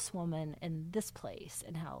this woman in this place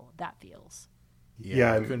and how that feels.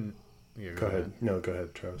 Yeah, I couldn't. Yeah, go ahead. No, go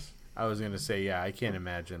ahead, Travis. I was gonna say, I can't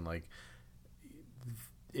imagine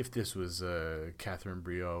if this was Catherine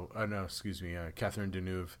Deneuve,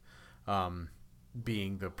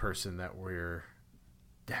 being the person that we're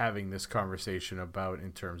having this conversation about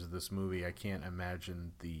in terms of this movie. I can't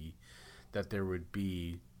imagine that there would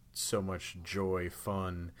be so much joy,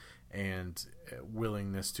 fun, and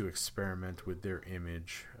willingness to experiment with their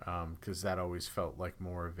image, because that always felt like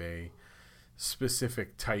more of a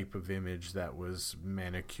specific type of image that was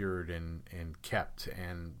manicured and kept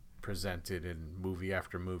and presented in movie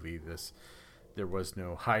after movie. There was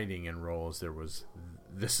no hiding in roles.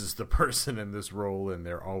 This is the person in this role, and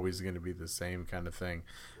they're always going to be the same kind of thing.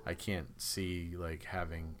 I can't see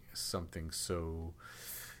having something so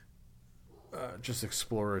just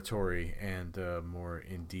exploratory and more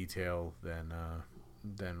in detail than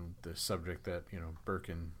the subject that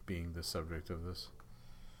Birkin being the subject of this.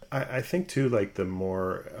 I think too, the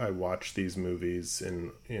more I watch these movies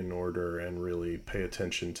in order and really pay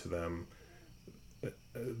attention to them,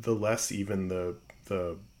 the less even the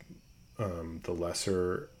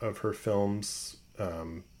lesser of her films,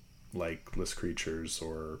 like Les Creatures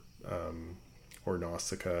or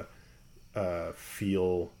Nausicaa,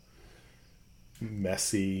 feel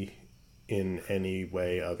messy in any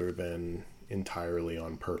way other than entirely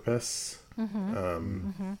on purpose.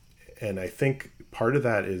 And I think part of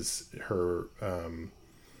that is her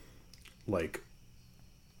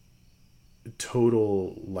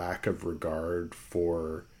total lack of regard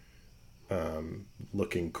for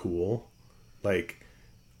looking cool.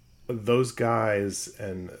 Those guys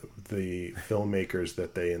and the filmmakers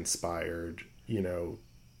that they inspired,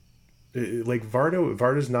 like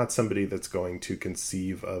Varda's not somebody that's going to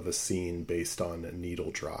conceive of a scene based on a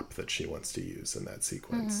needle drop that she wants to use in that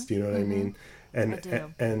sequence. Do you know what I mean? And I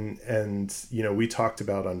do. and you know, we talked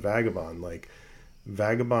about on Vagabond, like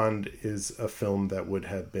Vagabond is a film that would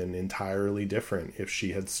have been entirely different if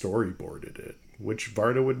she had storyboarded it, which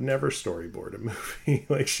Varda would never storyboard a movie.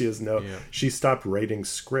 Like she stopped writing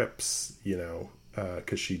scripts, you know,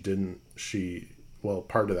 because well,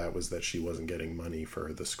 part of that was that she wasn't getting money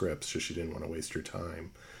for the scripts, so she didn't want to waste her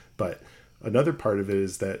time. But another part of it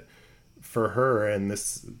is that for her, and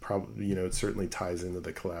this probably, you know, it certainly ties into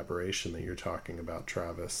the collaboration that you're talking about,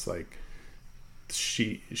 Travis, like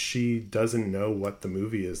she doesn't know what the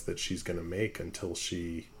movie is that she's going to make until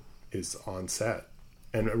she is on set,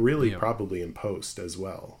 and really probably in post as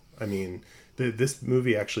well. I mean, this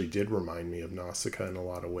movie actually did remind me of Nausicaa in a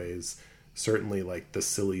lot of ways. Certainly, like the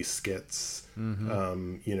silly skits, you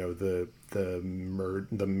know, the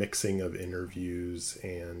mixing of interviews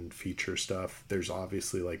and feature stuff. There's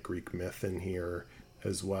obviously like Greek myth in here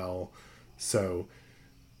as well. So,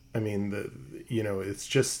 I mean, you know, it's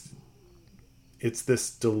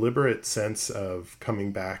this deliberate sense of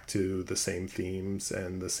coming back to the same themes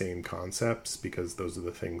and the same concepts, because those are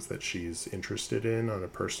the things that she's interested in on a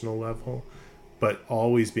personal level, but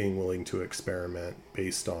always being willing to experiment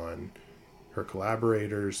based on her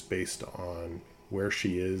collaborators, based on where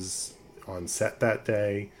she is on set that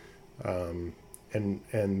day, and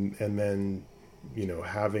then, you know,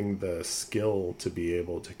 having the skill to be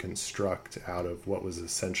able to construct out of what was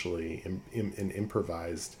essentially an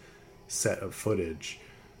improvised set of footage,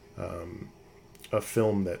 a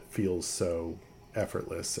film that feels so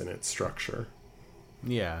effortless in its structure.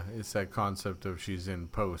 Yeah, it's that concept of she's in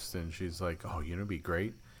post and she's like, oh, you know, it'd be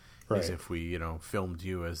great Right. is if we, you know, filmed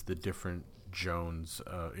you as the different Janes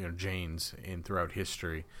in throughout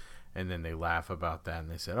history, and then they laugh about that and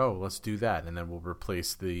they said, oh, let's do that, and then we'll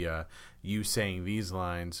replace the you saying these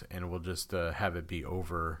lines and we'll just have it be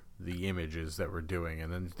over the images that we're doing,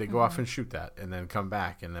 and then they go off and shoot that and then come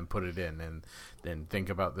back and then put it in and then think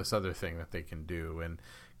about this other thing that they can do. And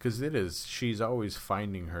because she's always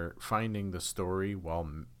finding the story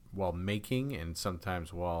while making, and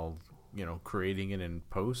sometimes while, you know, creating it in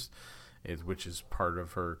post, which is part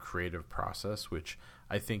of her creative process, which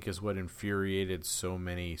I think is what infuriated so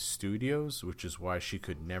many studios, which is why she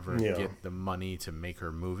could never get the money to make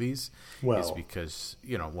her movies. Well, is because,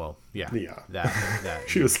 you know, that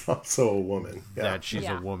she was also a woman. That she's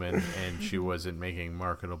a woman and she wasn't making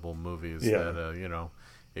marketable movies that you know,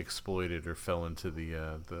 exploited or fell into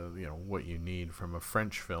the you know, what you need from a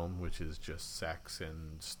French film, which is just sex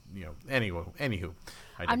and, you know. Anywho,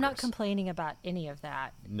 I'm not complaining about any of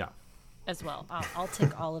that. No. As well, I'll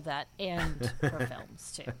take all of that and her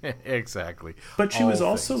films too. Exactly. But she was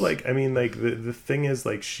also like, I mean, like the thing is,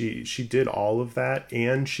 like she did all of that,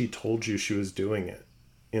 and she told you she was doing it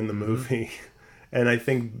in the movie, and I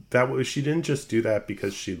think she didn't just do that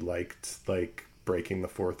because she liked like breaking the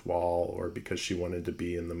fourth wall or because she wanted to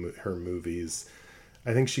be in her movies.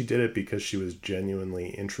 I think she did it because she was genuinely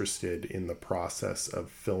interested in the process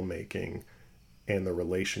of filmmaking and the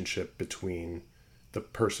relationship between the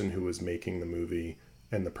person who was making the movie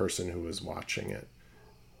and the person who was watching it.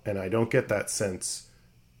 And I don't get that sense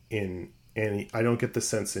in any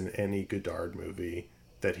Godard movie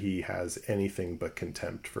that he has anything but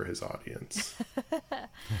contempt for his audience.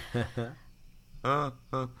 I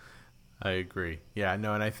agree. Yeah,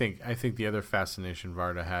 no, and I think the other fascination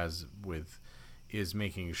Varda has is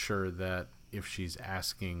making sure that if she's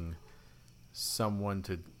asking someone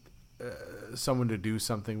to do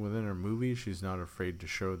something within her movie, she's not afraid to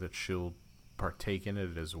show that she'll partake in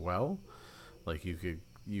it as well. Like you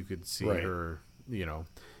could see her, you know,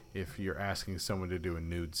 if you're asking someone to do a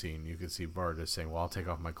nude scene, you could see Varda saying, well, I'll take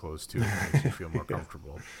off my clothes too. It makes you feel more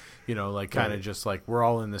comfortable. You know, like kind of just like, we're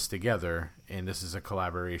all in this together and this is a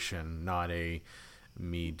collaboration, not a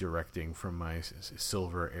me directing from my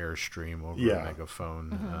silver Airstream over a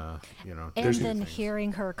megaphone, you know, and then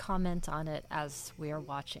hearing her comment on it as we are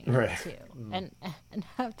watching it too, and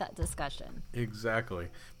have that discussion. Exactly,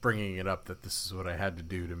 bringing it up that this is what I had to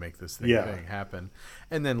do to make this thing happen,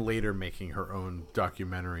 and then later making her own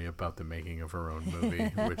documentary about the making of her own movie,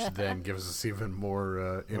 which then gives us even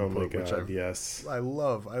more input. Oh my God, which I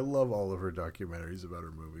love all of her documentaries about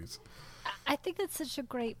her movies. I think that's such a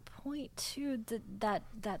great point too. That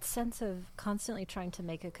sense of constantly trying to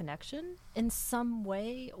make a connection in some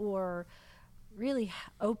way, or really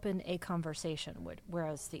open a conversation,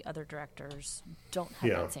 whereas the other directors don't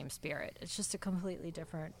have that same spirit. It's just a completely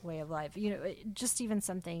different way of life. You know, just even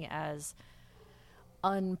something as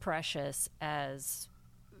unprecious as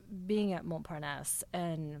being at Montparnasse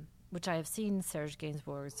and which I have seen Serge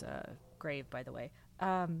Gainsbourg's grave, by the way,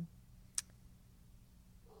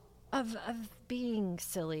 of being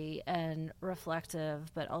silly and reflective,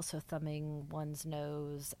 but also thumbing one's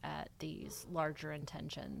nose at these larger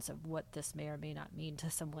intentions of what this may or may not mean to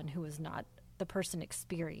someone who is not the person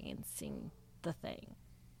experiencing the thing.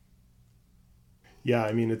 Yeah,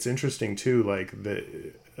 I mean, it's interesting too, like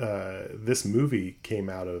this movie came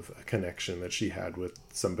out of a connection that she had with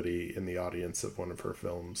somebody in the audience of one of her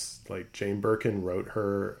films. Like, Jane Birkin wrote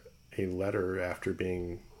her a letter after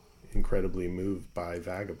being incredibly moved by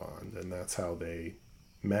Vagabond, and that's how they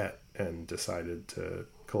met and decided to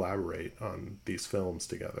collaborate on these films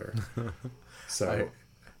together. So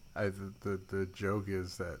the joke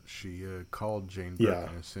is that she called Jane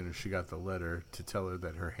Birkin as soon as she got the letter to tell her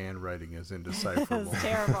that her handwriting is indecipherable. It's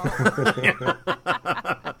terrible.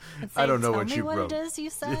 I don't know what she wrote. Tell me what it is you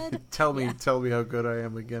said. Tell me how good I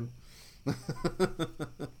am again.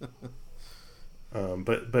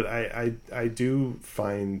 But I do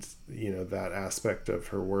find, that aspect of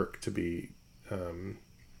her work to be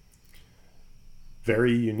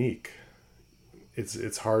very unique.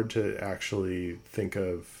 It's hard to actually think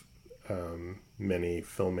of many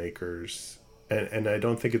filmmakers, and I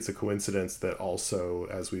don't think it's a coincidence that also,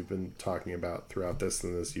 as we've been talking about throughout this,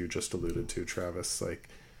 and as you just alluded to, Travis, like,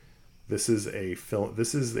 this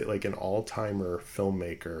is like an all-timer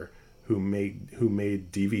filmmaker who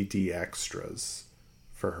made DVD extras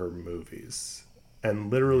for her movies,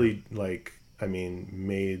 and literally,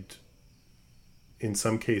 made, in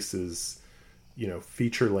some cases,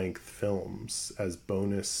 feature-length films as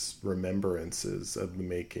bonus remembrances of the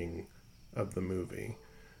making of the movie.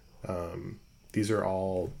 These are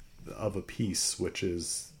all of a piece, which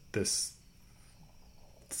is this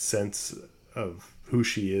sense of who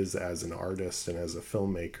she is as an artist and as a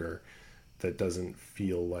filmmaker that doesn't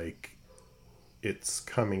feel like it's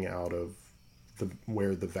coming out of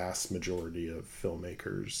where the vast majority of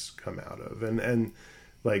filmmakers come out of. And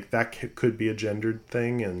like, that could be a gendered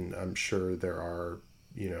thing, and I'm sure there are,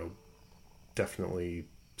 definitely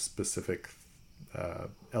specific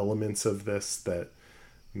elements of this that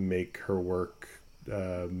make her work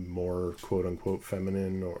more quote unquote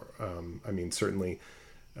feminine, or certainly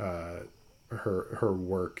her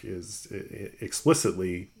work is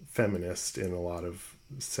explicitly feminist in a lot of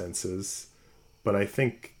senses, but I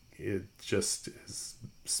think it just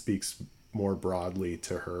speaks more broadly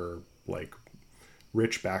to her, like,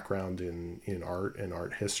 rich background in art and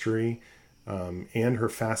art history, and her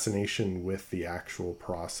fascination with the actual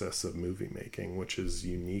process of movie making, which is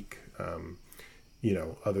unique,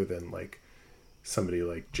 other than like somebody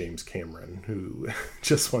like James Cameron, who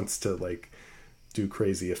just wants to like do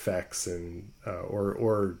crazy effects, and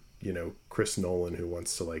or Chris Nolan, who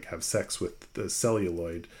wants to like have sex with the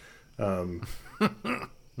celluloid.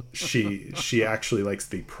 She actually likes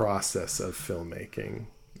the process of filmmaking,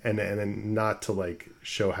 and not to like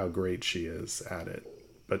show how great she is at it,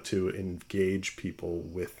 but to engage people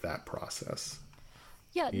with that process.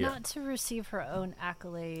 Yeah, not to receive her own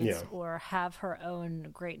accolades or have her own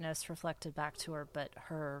greatness reflected back to her, but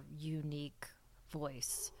her unique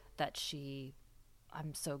voice that she,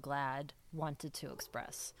 I'm so glad, wanted to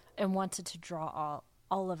express and wanted to draw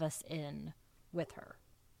all of us in with her.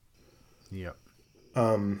 Yep.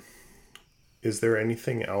 Is there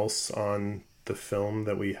anything else on the film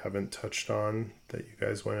that we haven't touched on that you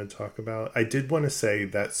guys want to talk about? I did want to say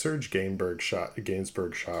that Serge Gainsbourg shot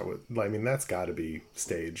that's got to be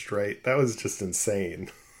staged, right? That was just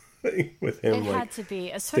insane. With him, it had to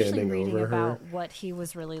be, especially reading about what he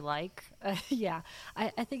was really like.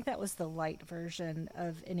 I think that was the light version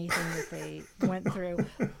of anything that they went through.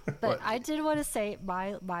 But I did want to say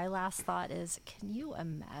my last thought is, can you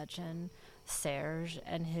imagine Serge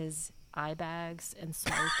and his eye bags and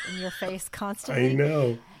smoke in your face constantly? I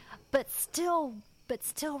know. But still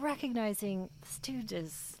recognizing this dude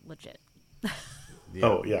is legit. Yeah.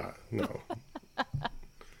 Oh yeah, no.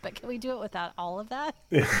 But can we do it without all of that?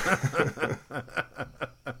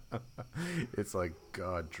 It's like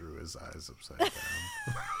God drew his eyes upside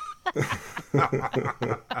down.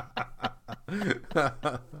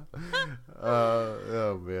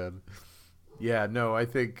 Oh man. Yeah, no, I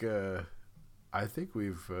think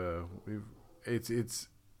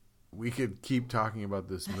we could keep talking about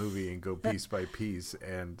this movie and go piece by piece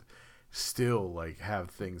and still like have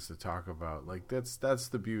things to talk about. Like that's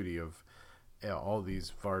the beauty of all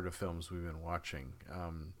these Varda films we've been watching.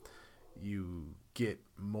 You get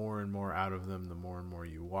more and more out of them the more and more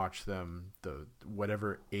you watch them.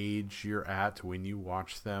 Whatever age you're at when you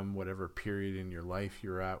watch them, whatever period in your life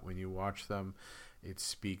you're at when you watch them, it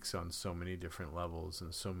speaks on so many different levels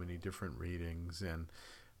and so many different readings.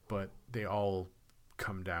 but they all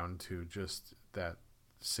come down to just that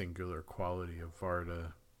singular quality of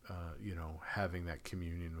Varda, having that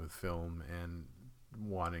communion with film and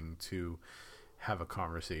wanting to have a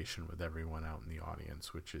conversation with everyone out in the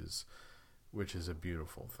audience, which is a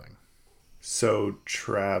beautiful thing. So,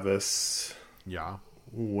 Travis, yeah,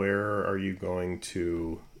 where are you going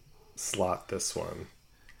to slot this one?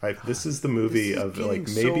 This is the movie of like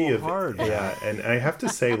maybe so of hard. Yeah, and I have to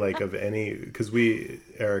say, like, of any, because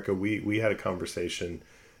Erica, we had a conversation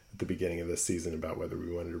at the beginning of this season about whether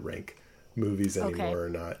we wanted to rank movies anymore or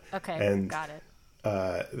not. Okay, and got it.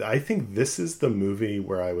 I think this is the movie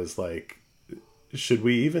where I was like, should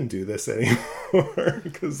we even do this anymore?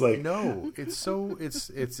 Because like, no, it's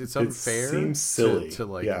unfair. It seems silly to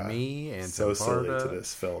me and so to Varda. silly to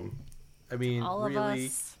this film. I mean, all of really,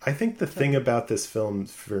 us. I think the thing about this film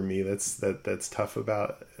for me that's tough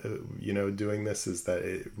about doing this is that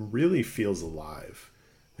it really feels alive.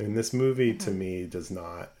 I mean, this movie to me does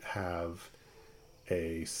not have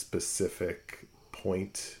a specific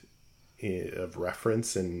point of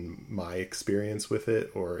reference in my experience with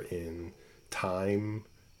it or in time.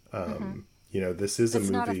 This is It's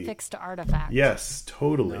a movie. not a fixed artifact. Yes,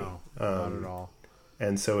 totally. no, not at all.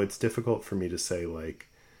 And so it's difficult for me to say like,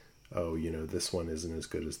 oh, this one isn't as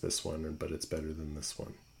good as this one, but it's better than this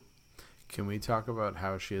one. Can we talk about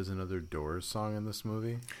how she has another Doors song in this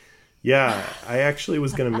movie? Yeah, I actually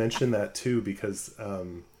was going to mention that too, because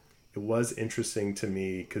it was interesting to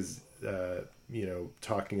me because,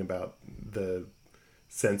 talking about the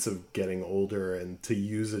sense of getting older and to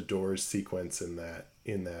use a Doors sequence in that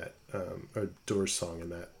or Doors song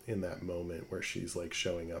in that moment where she's like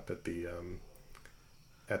showing up at the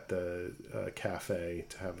cafe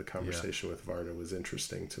to have the conversation with Varda was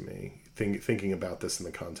interesting to me. Thinking about this in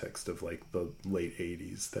the context of like the late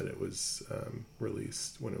 80s that it was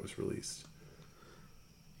released.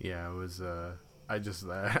 Yeah, it was. I just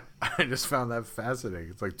found that fascinating.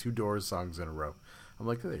 It's like 2 Doors songs in a row. I'm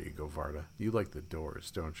like, there you go, Varda. You like the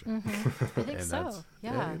Doors, don't you? Mm-hmm. I think so.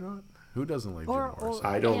 Yeah. You know what? Who doesn't like Jim Morrison?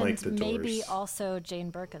 I don't like the Doors. Maybe also Jane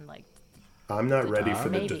Birkin liked. I'm not ready Doors. for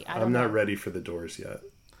Maybe. I'm not ready for the Doors yet.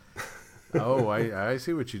 Oh, I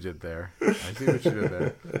see what you did there.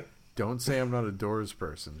 Don't say I'm not a Doors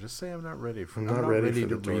person. Just say I'm not ready for. I'm not ready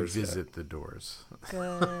to revisit the Doors.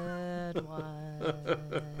 Good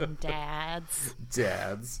one,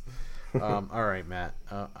 dads. All right, Matt.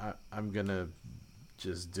 I'm gonna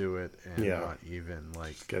just do it and not even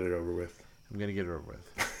like just get it over with. I'm gonna get it over with.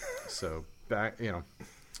 So back,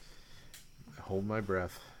 hold my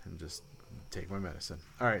breath and just take my medicine.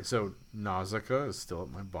 All right. So Nausicaa is still at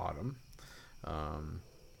my bottom.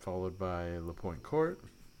 Followed by La Pointe Court,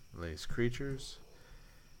 Lace Creatures,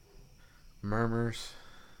 Murmurs,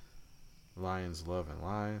 Lions, Love and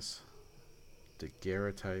Lies,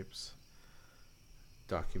 Daguerreotypes,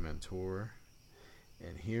 Documentor,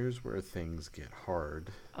 and here's where things get hard.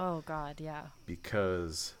 Oh God, yeah.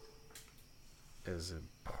 Because as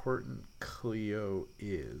important Cleo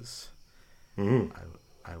is,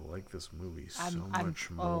 I like this movie so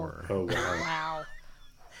much more. Oh wow. Wow.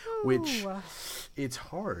 Which it's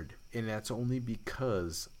hard, and that's only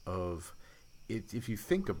because of it. If you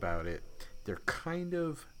think about it, they're kind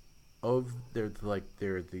of they're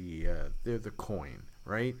the coin,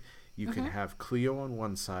 right? You can have Cleo on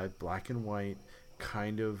one side, black and white,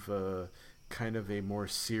 kind of a more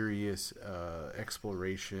serious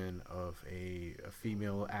exploration of a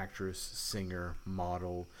female actress, singer,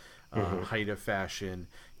 model, height of fashion,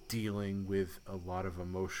 dealing with a lot of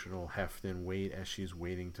emotional heft and weight as she's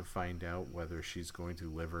waiting to find out whether she's going to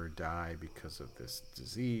live or die because of this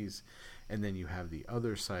disease. And then you have the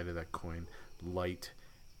other side of that coin, light,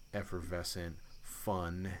 effervescent,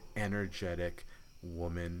 fun, energetic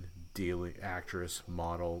woman, dealing actress,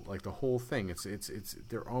 model, like the whole thing. It's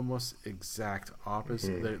they're almost exact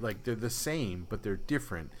opposite. They're the same, but they're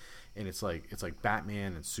different. And it's like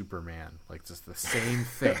Batman and Superman, like just the same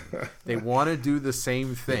thing. They want to do the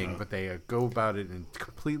same thing, but they go about it in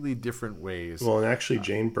completely different ways. Well, and actually,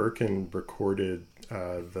 Jane Birkin recorded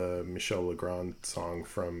the Michel Legrand song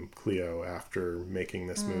from Cleo after making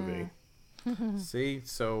this movie. See,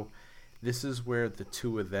 so this is where the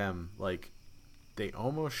two of them, like, they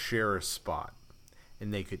almost share a spot,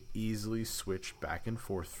 and they could easily switch back and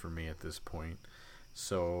forth for me at this point.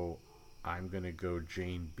 So I'm going to go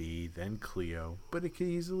Jane B, then Cleo, but it could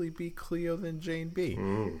easily be Cleo, then Jane B.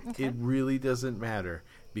 Okay. It really doesn't matter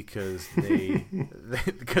because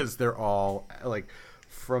because they're all, like,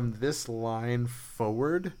 from this line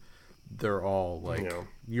forward, they're all like, Yeah.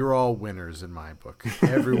 you're all winners in my book.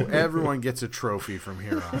 Everyone gets a trophy from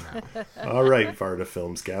here on out. All right, Varda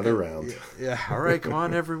Films, gather round. Yeah. All right, come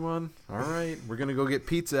on, everyone. All right, we're gonna go get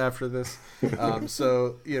pizza after this.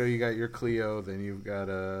 So you got your Cleo, then you've got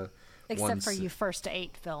Except for you first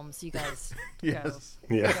 8 films, you guys yes.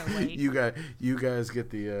 go. Yeah. Go late. You guys get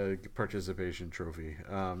the participation trophy.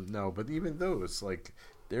 No, but even those, like,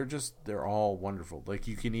 they're all wonderful. Like,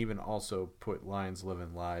 you can even also put Lions Live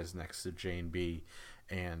and Lies next to Jane B,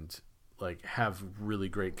 and like have really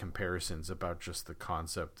great comparisons about just the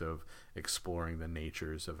concept of exploring the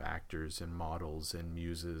natures of actors and models and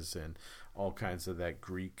muses and all kinds of that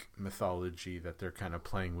Greek mythology that they're kind of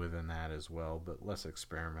playing with in that as well, but less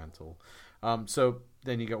experimental. So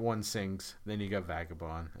then you got One Sings, then you got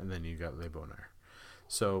Vagabond, and then you got Le Bonheur.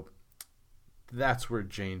 So that's where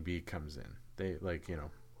Jane B comes in. They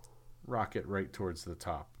rocket right towards the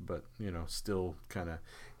top, but still kind of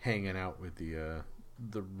hanging out with the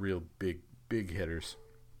real big hitters.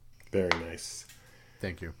 Very nice.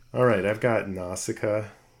 Thank you. All right, I've got Nausicaa,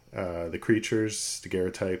 The Creatures,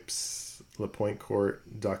 Daguerreotypes, La Pointe Court,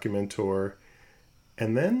 Documentor,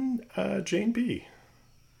 and then Jane B.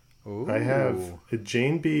 Ooh. I have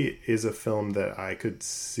Jane B is a film that I could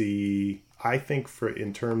see. I think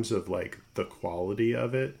in terms of like the quality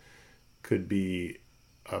of it, could be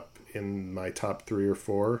up in my top 3 or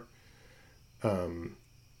 4.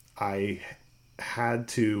 I had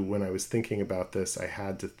to, when I was thinking about this, I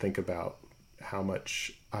had to think about how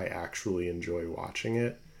much I actually enjoy watching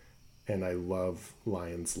it, and I love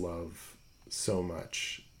Lion's Love so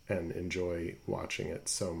much and enjoy watching it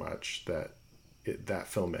so much that that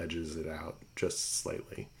film edges it out just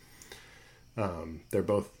slightly. They're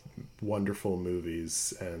both wonderful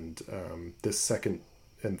movies, and this second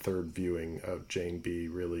and third viewing of Jane B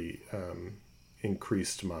really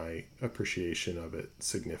increased my appreciation of it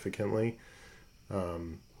significantly.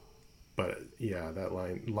 But yeah, that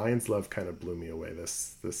Lion's Love kind of blew me away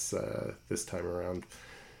this time around.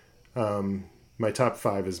 My top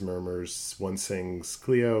 5 is Murmurs, One Sings,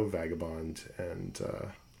 Cleo, Vagabond, and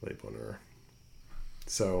Le Bonheur.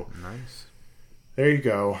 So nice. There you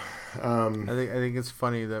go. I think it's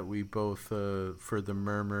funny that we both for the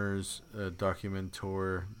Murmurs,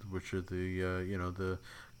 Documentor, which are the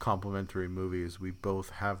complementary movies, we both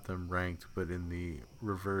have them ranked, but in the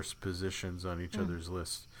reverse positions on each other's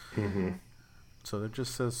list. Mm-hmm. So that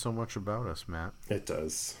just says so much about us, Matt. It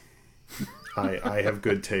does. I have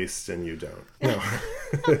good taste and you don't. No.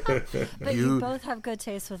 But you both have good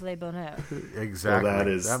taste with Le Bonheur. Exactly. Well,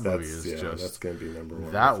 that movie is just, that's going to be number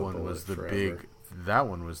 1. That one was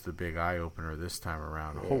the big eye opener this time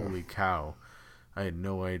around. Yeah. Holy cow. I had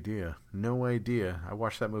no idea. I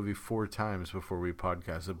watched that movie 4 times before we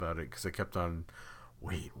podcast about it because I kept on,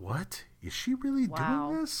 wait, what? Is she really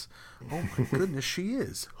doing this? Oh my goodness, she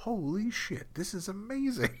is. Holy shit, this is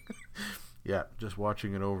amazing. Yeah, just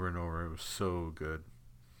watching it over and over, it was so good.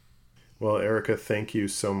 Well, Erica, thank you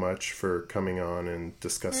so much for coming on and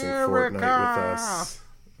discussing Fortnite with us.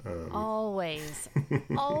 Always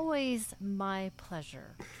my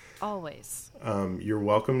pleasure. Always. You're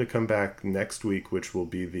welcome to come back next week, which will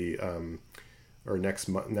be the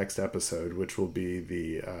next episode, which will be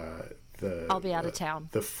the I'll be out of town.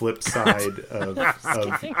 The flip side of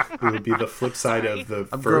it would be the flip side of the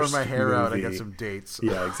I'm first growing my hair movie. Out. I got some dates.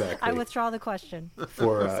 Yeah, exactly. I withdraw the question.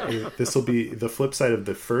 For this will be the flip side of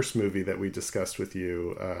the first movie that we discussed with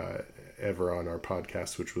you ever on our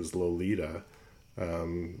podcast, which was Lolita.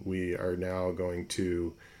 We are now going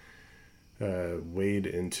to wade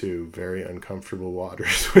into very uncomfortable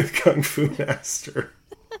waters with Kung Fu Master.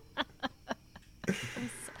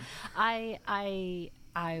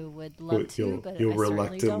 I would love to, but you'll I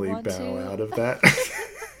reluctantly don't want bow to. out of that.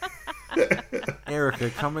 Erica,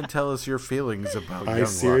 come and tell us your feelings about Young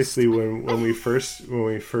seriously, Lust. when we first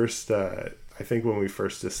I think when we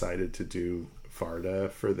first decided to do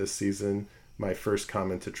Varda for this season, my first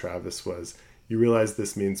comment to Travis was, you realize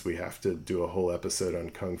this means we have to do a whole episode on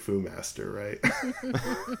Kung Fu Master, right?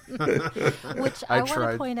 Which I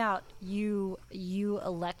want to point out, you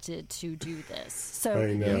elected to do this, so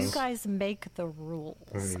you guys make the rules.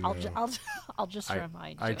 I'll just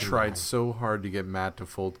remind you. I tried so hard to get Matt to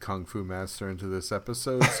fold Kung Fu Master into this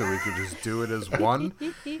episode so we could just do it as one,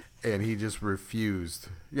 and he just refused.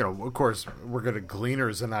 Of course, we're gonna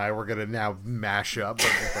Gleaners and we're gonna now mash up,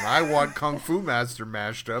 but when I want Kung Fu Master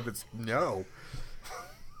mashed up, it's no.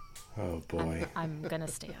 Oh boy, I'm gonna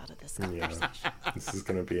stay out of this conversation. Yeah, this is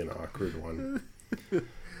gonna be an awkward one.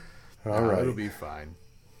 All right, it'll be fine.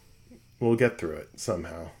 We'll get through it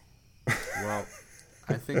somehow. Well,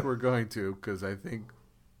 I think we're going to, because I think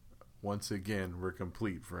once again, we're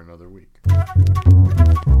complete for another week.